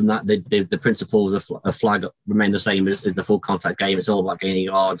 other than that, the principles of flag remain the same as the full contact game. It's all about gaining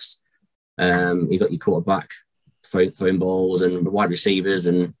yards. You've got your quarterback throwing balls, and wide receivers,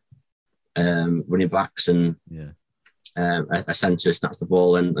 and running backs, and a centre snaps the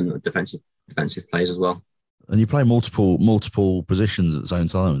ball, and defensive players as well. And you play multiple positions at the same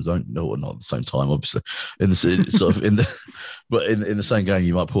time. Not at the same time, obviously. In the same game,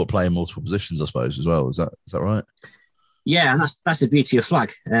 you might play in multiple positions, I suppose, as well. Is that right? Yeah, and that's the beauty of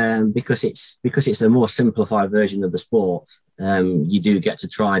flag, because it's a more simplified version of the sport. You do get to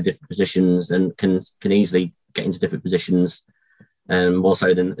try different positions and can easily get into different positions, more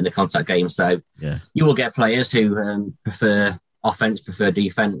so than in the contact game. So you will get players who prefer offense, prefer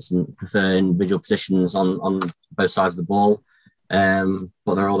defense, and prefer individual positions on both sides of the ball.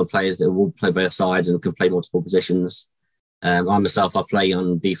 But there are other players that will play both sides and can play multiple positions. I myself, I play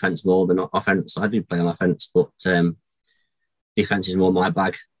on defense more than offense. I do play on offense, but defense is more my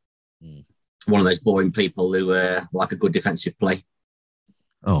bag. One of those boring people who like a good defensive play.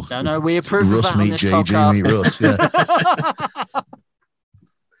 Oh no, we approve Russ of that on meet this G, podcast. G meet Russ,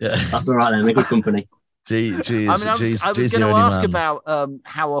 yeah. That's all right then. We're good company. I was going to ask about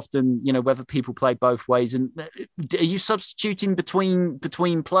how often, whether people play both ways, and are you substituting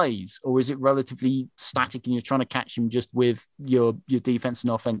between plays, or is it relatively static and you're trying to catch them just with your defense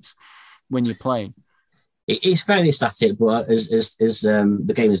and offense when you're playing? It's fairly static, but as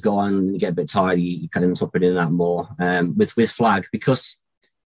the game has gone and you get a bit tired, you kind of top it in that more. With flag, because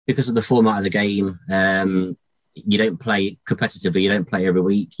of the format of the game, you don't play competitively. You don't play every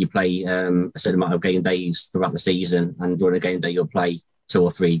week. You play a certain amount of game days throughout the season, and during a game day, you'll play 2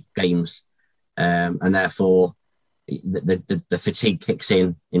 or 3 games, and therefore the fatigue kicks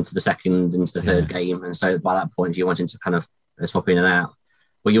into the second, into the third game, and so by that point, you're wanting to kind of swap in and out.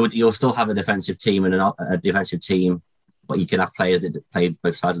 But you'll still have a defensive team and a defensive team, but you can have players that play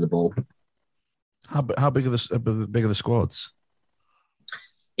both sides of the ball. How big are the squads?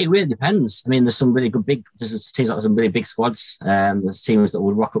 It really depends. I mean, there's some really good there's teams that have some really big squads. There's teams that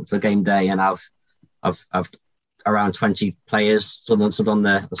will rock up to a game day and have around 20 players stood on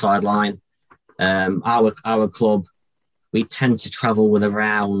the sideline. Our club, we tend to travel with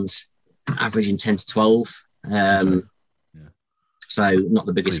around averaging 10 to 12. So not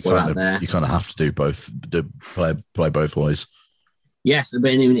the biggest squad out there. You kind of have to do both, play both ways. Yes,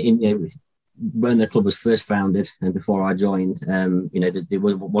 but when the club was first founded and before I joined, it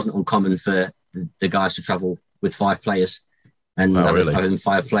wasn't uncommon for the guys to travel with 5 players, and having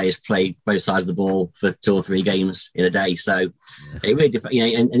 5 players play both sides of the ball for 2 or 3 games in a day. So it really depends,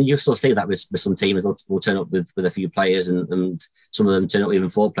 and you still see that with some teams. Will turn up with a few players, and some of them turn up with even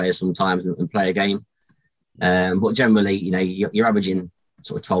 4 players sometimes and play a game. But generally, you're averaging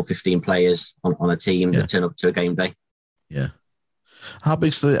sort of 12, 15 players on a team that turn up to a game day. Yeah. How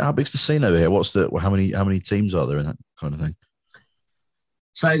big's the scene over here? How many teams are there in that kind of thing?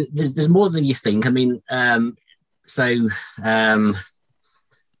 So there's more than you think. I mean, the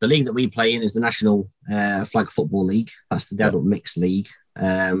league that we play in is the National Flag Football League. That's the adult mixed league.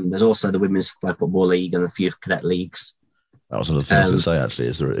 There's also the Women's Flag Football League and a few cadet leagues. That was another thing I was going to say. Actually,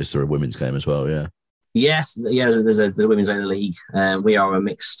 is there a women's game as well? Yeah. Yes, there's a women's only league. We are a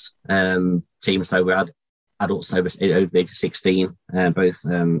mixed team, so we're adults over the age of 16, both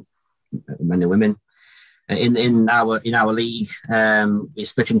men and women. In our league, it's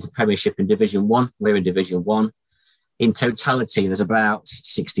split into Premiership and Division 1. We're in Division 1. in totality, there's about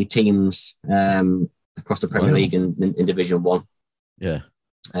 60 teams across the Premier League in Division 1. Yeah.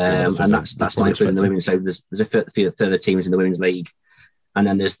 And that's not including the women's. So there's a few further teams in the women's league. And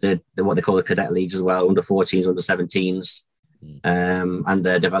then there's the what they call the cadet leagues as well, under 14s, under 17s, and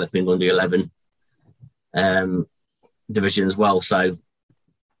the developing under 11 division as well. So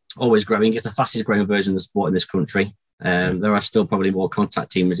always growing. It's the fastest growing version of the sport in this country. There are still probably more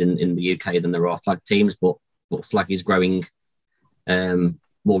contact teams in the UK than there are flag teams, but flag is growing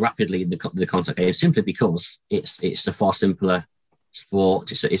more rapidly in the contact game, simply because it's a far simpler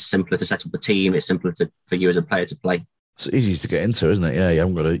sport. It's simpler to set up a team. It's simpler for you as a player to play. It's easy to get into, isn't it? Yeah, you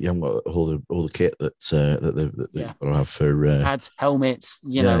haven't got all the kit that they've got to have for pads, helmets,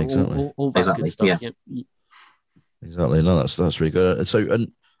 exactly. all that exactly. good stuff. Yeah. Exactly. No, that's really good. And so,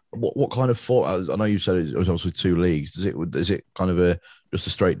 and what kind of thought? I know you said it was obviously 2 leagues. Is it kind of just a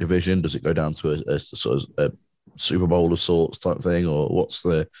straight division? Does it go down to a sort of a Super Bowl of sorts type thing, or what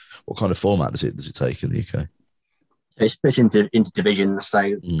kind of format does it take in the UK? It's split into divisions.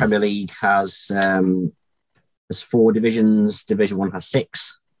 So Premier League has there's 4 divisions. Division 1 has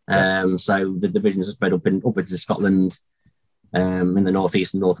 6. So the divisions are spread upwards of Scotland, in the North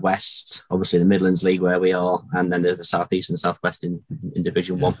East and North West. Obviously, the Midlands League where we are, and then there's the South East and South West in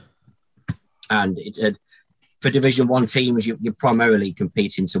Division 1. And it's for Division 1 teams, you're primarily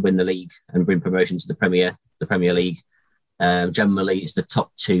competing to win the league and bring promotion to the Premier League. Generally, it's the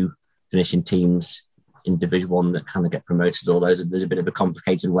top 2 finishing teams in Division 1 that kind of get promoted. Although there's a bit of a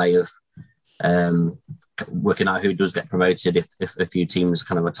complicated way of working out who does get promoted if a few teams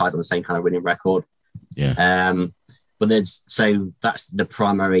kind of are tied on the same kind of winning record. Yeah. But that's the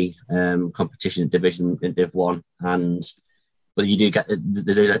primary competition division in Div 1, but you do get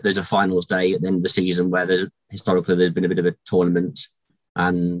there's a finals day at the end of the season where there's been a bit of a tournament,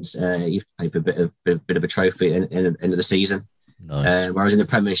 and you play for a bit of a trophy in the end of the season. Nice. Whereas in the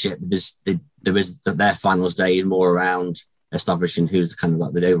Premiership, their finals day is more around establishing who's kind of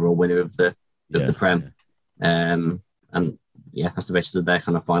like the overall winner of the Prem, and that's the basis of their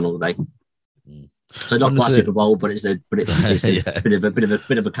kind of final day. So not quite Super Bowl, but it's a bit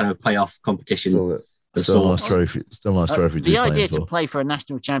of a kind of playoff competition. Still nice trophy. Still nice trophy. The idea to play for a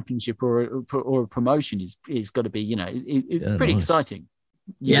national championship or a promotion is got to be, it's pretty exciting.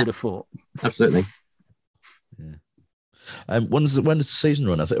 You would have thought. Absolutely. Yeah. When does the season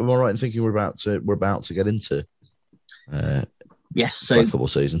run? Am I right in thinking we're about to get into? Yes. So football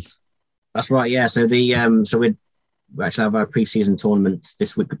season. That's right. Yeah. So we actually have our pre-season tournament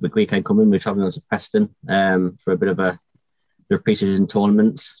this weekend coming. We're travelling on to Preston for a bit of a pre-season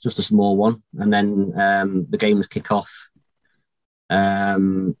tournament, just a small one, and then the games kick off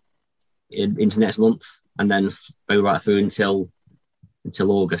into next month, and then go right through until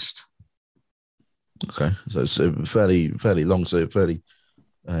August. Okay, so it's a fairly long, so fairly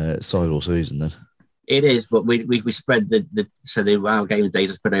sizable season then. It is, but we spread our game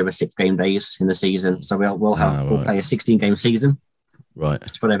days are spread over 6 game days in the season. So we'll play a 16-game season, right?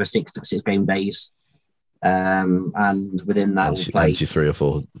 Spread over 6 game days, and within that we'll play 3 or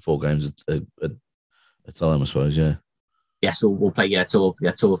 4 games a time, I suppose. Yeah. Yeah, so we'll play 2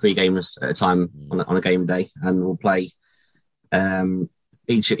 or 3 games at a time on a game day, and we'll play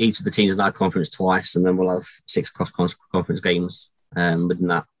each of the teams in our conference twice, and then we'll have 6 cross conference games within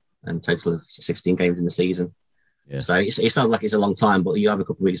that. And total of 16 games in the season. Yeah. So it sounds like it's a long time, but you have a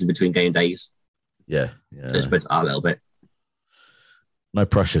couple of weeks in between game days. Yeah. So it spreads out a little bit. No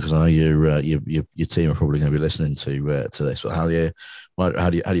pressure, because I know your team are probably going to be listening to this. But how do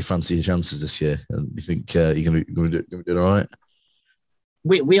you fancy your chances this year? And you think you're going to be doing all right?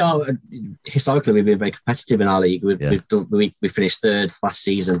 We are historically we've been very competitive in our league. We finished 3rd last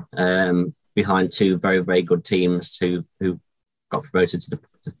season, behind 2 very, very good teams who got promoted to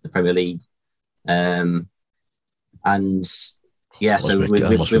the Premier League, and yeah, so we've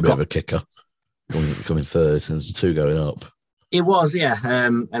got a bit of a kicker coming 3rd and 2 going up. It was, yeah,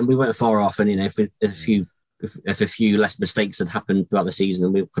 and we weren't far off. And if a few less mistakes had happened throughout the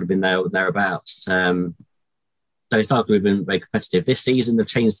season, we could have been thereabouts. So it's like we've been very competitive. This season they've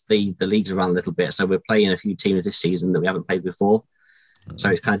changed the leagues around a little bit, so we're playing a few teams this season that we haven't played before. So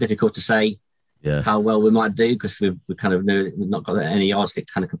it's kind of difficult to say how well we might do, because we kind of know we've not got any yardstick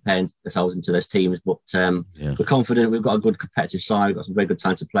to kind of compare ourselves into those teams. But we're confident. We've got a good competitive side. We've got some very good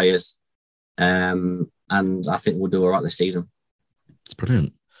talented players, and I think we'll do all right this season.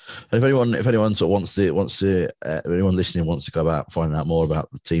 Brilliant. And if anyone sort of if anyone listening wants to go about finding out more about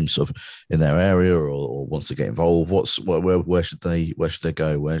the team sort of in their area, or wants to get involved, where should they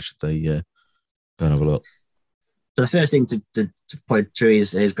go? Where should they go and have a look? So the first thing to point to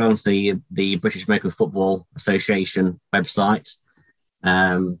is go onto the British American Football Association website.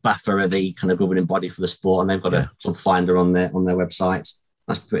 BAFA are the kind of governing body for the sport, and they've got a club finder on their website.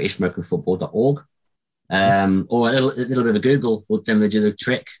 That's BritishAmericanFootball.org. Or a little bit of a Google will generally do the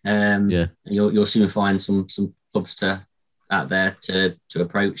trick. You'll soon find some clubs out there to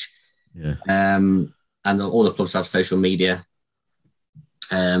approach. Yeah. And all the clubs have social media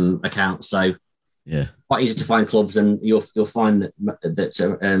accounts, so quite easy to find clubs, and you'll find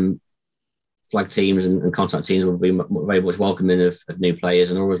that flag teams and contact teams will be very much welcoming of new players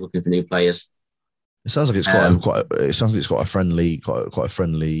and always looking for new players. It sounds like it's it sounds like it's quite a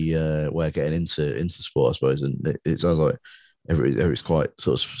friendly way of getting into sport, I suppose, and it sounds like it's quite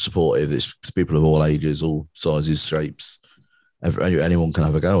sort of supportive. It's people of all ages, all sizes, shapes. Anyone can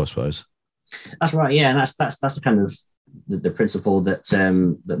have a go, I suppose. That's right, yeah, and that's the kind of the principle that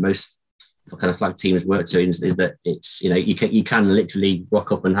that most kind of flag teams work to is that it's you can literally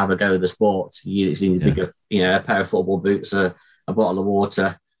rock up and have a go at the sport. You just need to pick a pair of football boots, a bottle of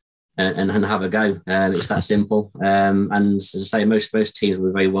water, and have a go. It's that simple. And as I say, most teams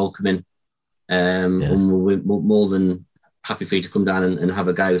will be very welcoming, and we're more than happy for you to come down and have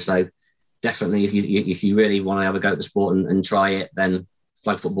a go. So definitely, if you really want to have a go at the sport and try it, then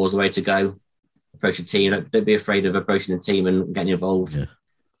flag football is the way to go. Approach a team. Don't be afraid of approaching a team and getting involved. Yeah.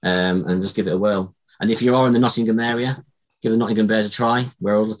 And just give it a whirl. And if you are in the Nottingham area, give the Nottingham Bears a try.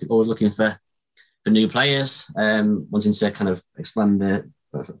 We're always looking for new players, wanting to kind of expand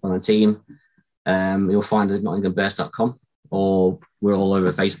on a team. You'll find it at nottinghambears.com, or we're all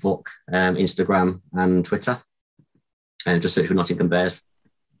over Facebook, Instagram and Twitter. And just search for Nottingham Bears.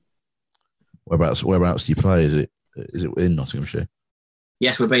 Whereabouts do you play? Is it in Nottinghamshire?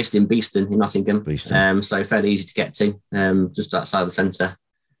 Yes, we're based in Beeston in Nottingham. So fairly easy to get to, just outside the centre.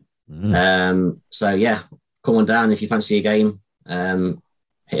 So yeah, come on down if you fancy a game.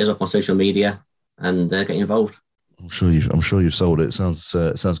 Hit us up on social media and get involved. I'm sure you've sold it.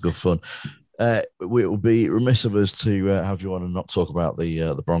 Sounds good fun. It will be remiss of us to have you on and not talk about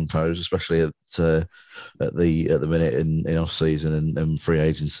the Broncos, especially at the minute in off season and free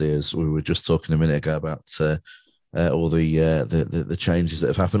agency, as we were just talking a minute ago about all the changes that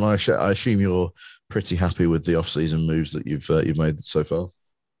have happened. I assume you're pretty happy with the off season moves that you've made so far.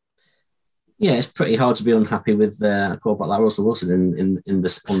 Yeah, it's pretty hard to be unhappy with a quarterback like Russell Wilson on the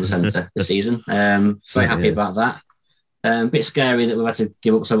centre this season. Very happy about that. A bit scary that we've had to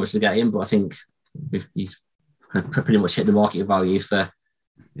give up so much to get him, but I think he's pretty much hit the market value for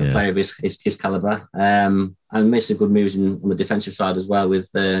a player of his calibre. And made some good moves on the defensive side as well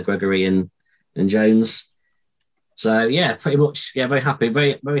with Gregory and Jones. So yeah, pretty much very happy.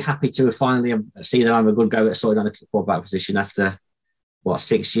 Very, very happy to have finally see them have a good go at sorting out the quarterback position after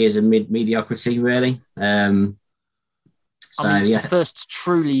 6 years of mediocrity, really. It's the first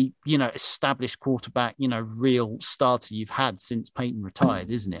truly, established quarterback, real starter you've had since Peyton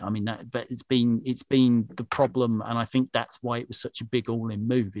retired, isn't it? I mean, that it's been the problem, and I think that's why it was such a big all-in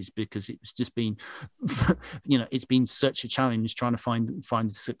move, is because it's just been, it's been such a challenge trying to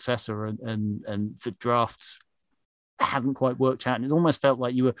find a successor, and the drafts haven't quite worked out, and it almost felt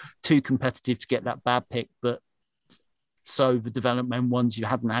like you were too competitive to get that bad pick, but so the development ones you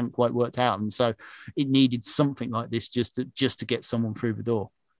hadn't quite worked out, and so it needed something like this just to get someone through the door.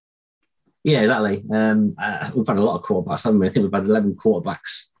 Yeah, exactly. We've had a lot of quarterbacks, haven't we? I think we've had 11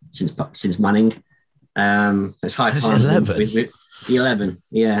 quarterbacks since Manning. It's high time. 11,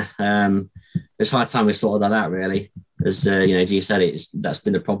 yeah. It's high time we sorted that out, really. As you said, that's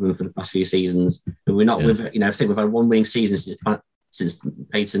been a problem for the past few seasons. But we're not. Yeah. I think we've had one winning season since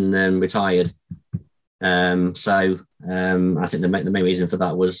Peyton retired. I think the main reason for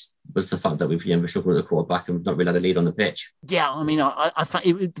that was the fact that we've struggled with the quarterback and not really had a lead on the pitch. Yeah, I mean, I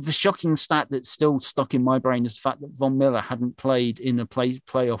found the shocking stat that's still stuck in my brain is the fact that Von Miller hadn't played in a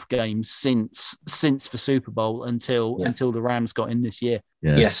playoff game since the Super Bowl until the Rams got in this year.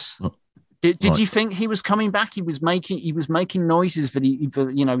 Yeah. Yes. Did you think he was coming back? He was making noises he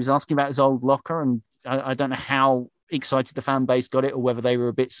was asking about his old locker, and I don't know how excited the fan base got it, or whether they were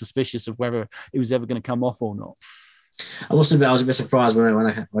a bit suspicious of whether it was ever going to come off or not. I must admit, I was a bit surprised when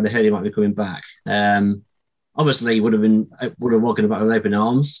I heard he might be coming back. Obviously, would have welcomed back with open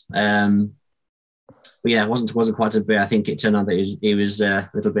arms. But yeah, it wasn't quite as big. I think it turned out that he was a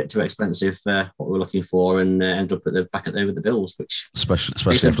little bit too expensive for what we were looking for, and ended up over the Bills, which especially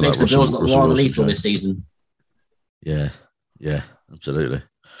makes the Bills look rather lethal this season. Yeah, absolutely.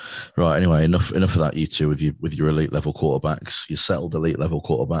 Right. Anyway, enough of that. You two with your elite level quarterbacks, your settled elite level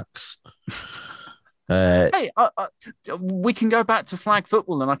quarterbacks. Hey, we can go back to flag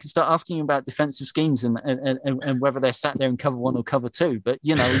football, and I can start asking you about defensive schemes and whether they're sat there in cover one or cover two. But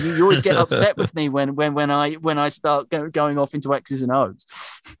you always get upset with me when I start going off into X's and O's.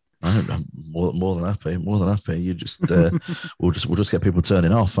 I'm more than happy. More than happy. You just we'll just get people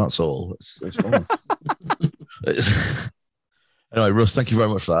turning off. That's all. It's fine. Anyway, Russ, thank you very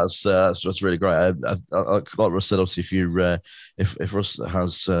much for that. That's really great. Like Russ said, obviously, if Russ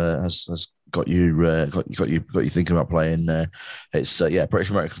has got you thinking about playing, it's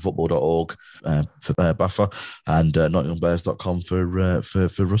BritishAmericanFootball.org for Buffer and NottinghamBears.com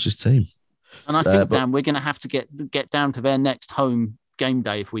for Russ's team. And I think, Dan, we're going to have to get down to their next home game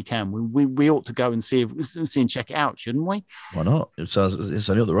day if we can. We ought to go and see and check it out, shouldn't we? Why not? It's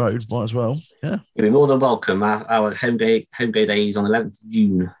only up the road. Might as well. Yeah. You'll be more than welcome. Our home day is on 11th of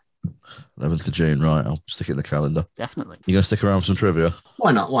June. 11th of June, right? I'll stick it in the calendar. Definitely. You going to stick around for some trivia?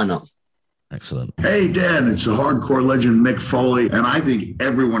 Why not? Excellent. Hey, Dan, it's a hardcore legend, Mick Foley, and I think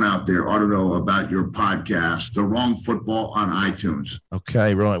everyone out there ought to know about your podcast, The Wrong Football, on iTunes.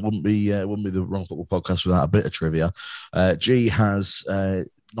 Okay, right. Wouldn't be the Wrong Football podcast without a bit of trivia. G has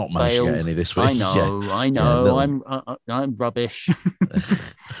not managed to get any this week. I know. Yeah, I'm rubbish.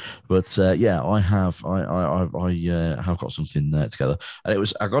 But I have got something together,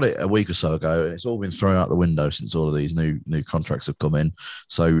 and I got it a week or so ago, and it's all been thrown out the window since all of these new contracts have come in.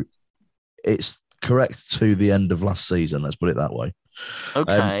 So it's correct to the end of last season. Let's put it that way.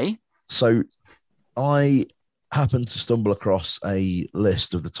 Okay. So I happened to stumble across a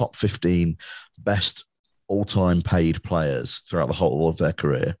list of the top 15 best all-time paid players throughout the whole of their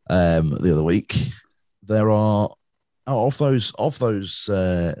career. The other week, there are of those top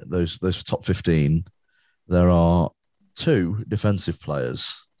 15, there are 2 defensive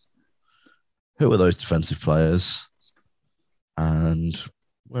players. Who are those defensive players? And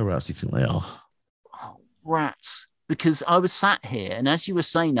whereabouts do you think they are? Oh, rats. Because I was sat here, and as you were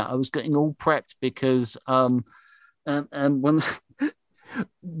saying that, I was getting all prepped because when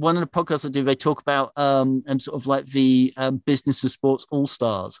one of the podcasts I do, they talk about sort of like the business of sports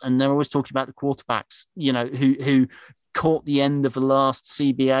all-stars, and they're always talking about the quarterbacks, who caught the end of the last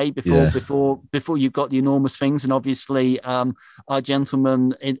CBA before you got the enormous things. And obviously our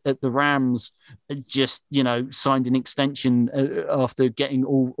gentleman at the Rams just, signed an extension after getting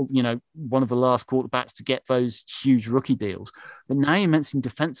one of the last quarterbacks to get those huge rookie deals. But now you're mentioning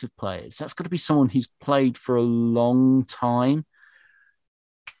defensive players. That's got to be someone who's played for a long time.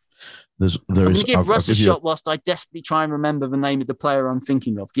 I'm going to give Russ a shot whilst I desperately try and remember the name of the player I'm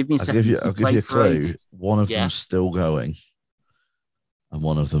thinking of. Give me a second. I'll give you a clue. One of them's still going, and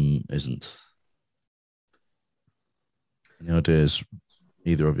one of them isn't. Any ideas,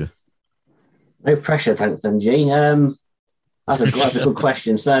 either of you? No pressure, thanks, then, G. That's a good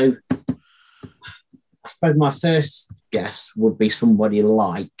question. So, I suppose my first guess would be somebody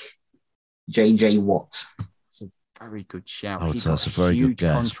like JJ Watt. It's a very good shout. That's a very good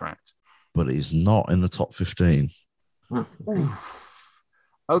guess. Contract. But he's not in the top 15.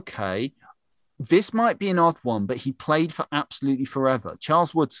 Okay. This might be an odd one, but he played for absolutely forever.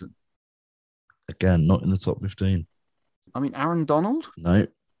 Charles Woodson. Again, not in the top 15. I mean, Aaron Donald? No.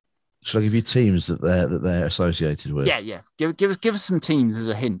 Should I give you teams that they're associated with? Yeah. Give us some teams as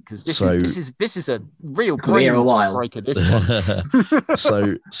a hint, because this is a real breaker. This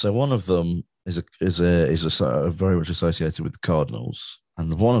one. so one of them is very much associated with the Cardinals,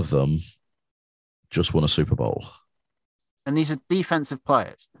 and one of them just won a Super Bowl. And these are defensive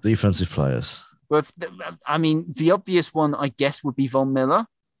players. Well, the obvious one, I guess, would be Von Miller,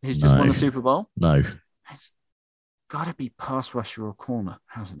 who's just won a Super Bowl. No. It's got to be pass rusher or corner,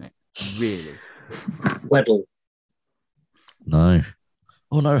 hasn't it? Really? Weddle. No.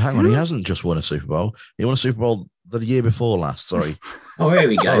 Oh, no, hang on. He hasn't just won a Super Bowl. He won a Super Bowl the year before last. Sorry. Oh, here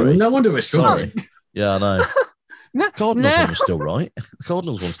we go. Sorry. No wonder we're struggling. Yeah, I know. Cardinals one was still right. The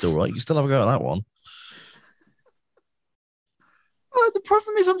Cardinals one's still right. You can still have a go at that one. Well, the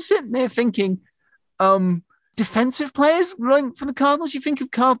problem is I'm sitting there thinking, defensive players like for the Cardinals. You think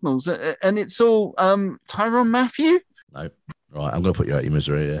of Cardinals, and it's all Tyrann Mathieu. No, right. I'm going to put you out your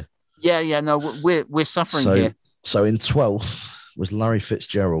misery here. Yeah. No, we're suffering here. So in 12th was Larry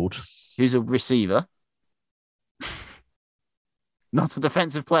Fitzgerald, who's a receiver, not a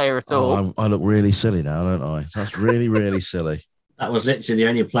defensive player at all. I look really silly now, don't I? That's really, really silly. That was literally the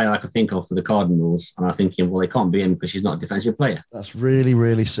only player I could think of for the Cardinals. And I'm thinking, well, they can't be him because she's not a defensive player. That's really,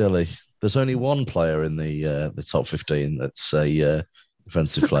 really silly. There's only one player in the top 15 that's a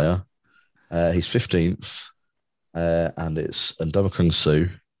defensive player. He's 15th, and it's Ndamukong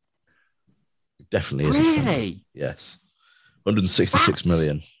Suh. Definitely is. Really? Yes. 166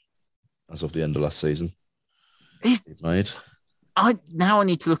 million. as of the end of last season. He's made. I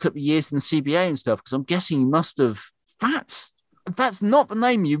need to look up the years in the CBA and stuff because I'm guessing he must have. That's not the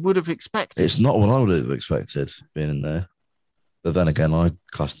name you would have expected. It's not what I would have expected being in there. But then again, I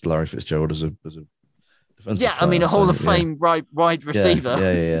classed Larry Fitzgerald as a defensive. Yeah, I mean, a Hall of Fame wide receiver.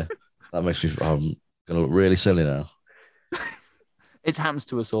 Yeah. That makes me. I'm going to look really silly now. It happens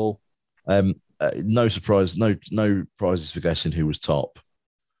to us all. No surprise. No prizes for guessing who was top.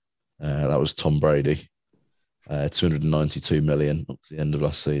 That was Tom Brady. 292 million up to the end of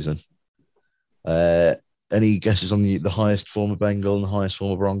last season. Any guesses on the highest former Bengal and the highest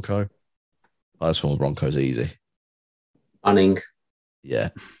former Bronco? Highest former Bronco is easy. Manning. Yeah.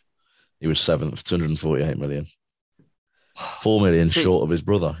 He was 7th, 248 million. 4 million short of his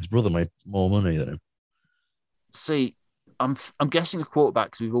brother. His brother made more money than him. See, I'm guessing a quarterback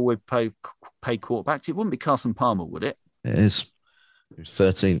because we've always paid quarterbacks. It wouldn't be Carson Palmer, would it? It is. He was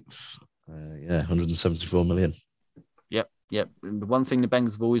 13th. 174 million. Yep. And the one thing the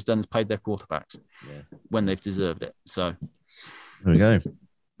Bengals have always done is paid their quarterbacks when they've deserved it. So there we go.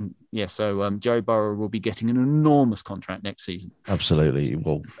 Yeah, so Joe Burrow will be getting an enormous contract next season. Absolutely.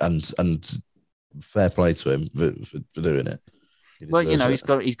 Well, and fair play to him for doing it. Well,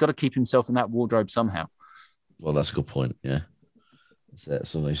 he's got to keep himself in that wardrobe somehow. Well, that's a good point. Yeah, that's it.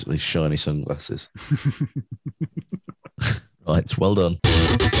 Some of these shiny sunglasses. Right, well done.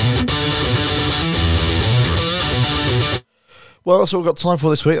 Well, that's all we've got time for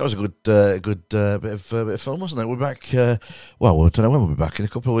this week. That was a good bit of fun, wasn't it? We're back. I don't know when we'll be back. In a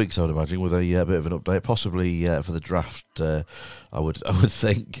couple of weeks, I would imagine, with a bit of an update, possibly for the draft. I would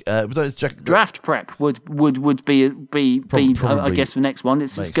think. But don't check. Draft prep would be I guess the next one.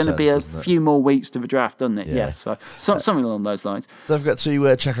 It's going to be a few more weeks to the draft, doesn't it? Yeah. So something along those lines. Don't forget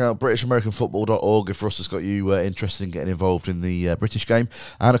to check out BritishAmericanFootball.org if Russ has got you interested in getting involved in the British game,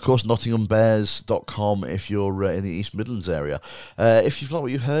 and of course NottinghamBears.com if you're in the East Midlands area. If you've liked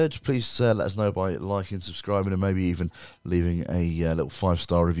what you've heard, please let us know by liking, subscribing, and maybe even leaving a little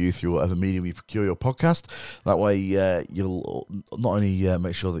 5-star review through whatever medium you procure your podcast. That way, you'll not only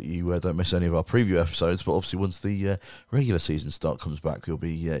make sure that you don't miss any of our preview episodes, but obviously once the regular season comes back, you'll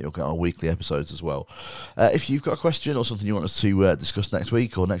get our weekly episodes as well. If you've got a question or something you want us to discuss next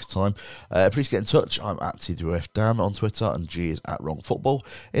week or next time, please get in touch. I'm at TWFDan on Twitter, and G is at WrongFootball.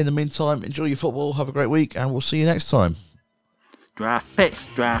 In the meantime, enjoy your football, have a great week, and we'll see you next time. Draft picks.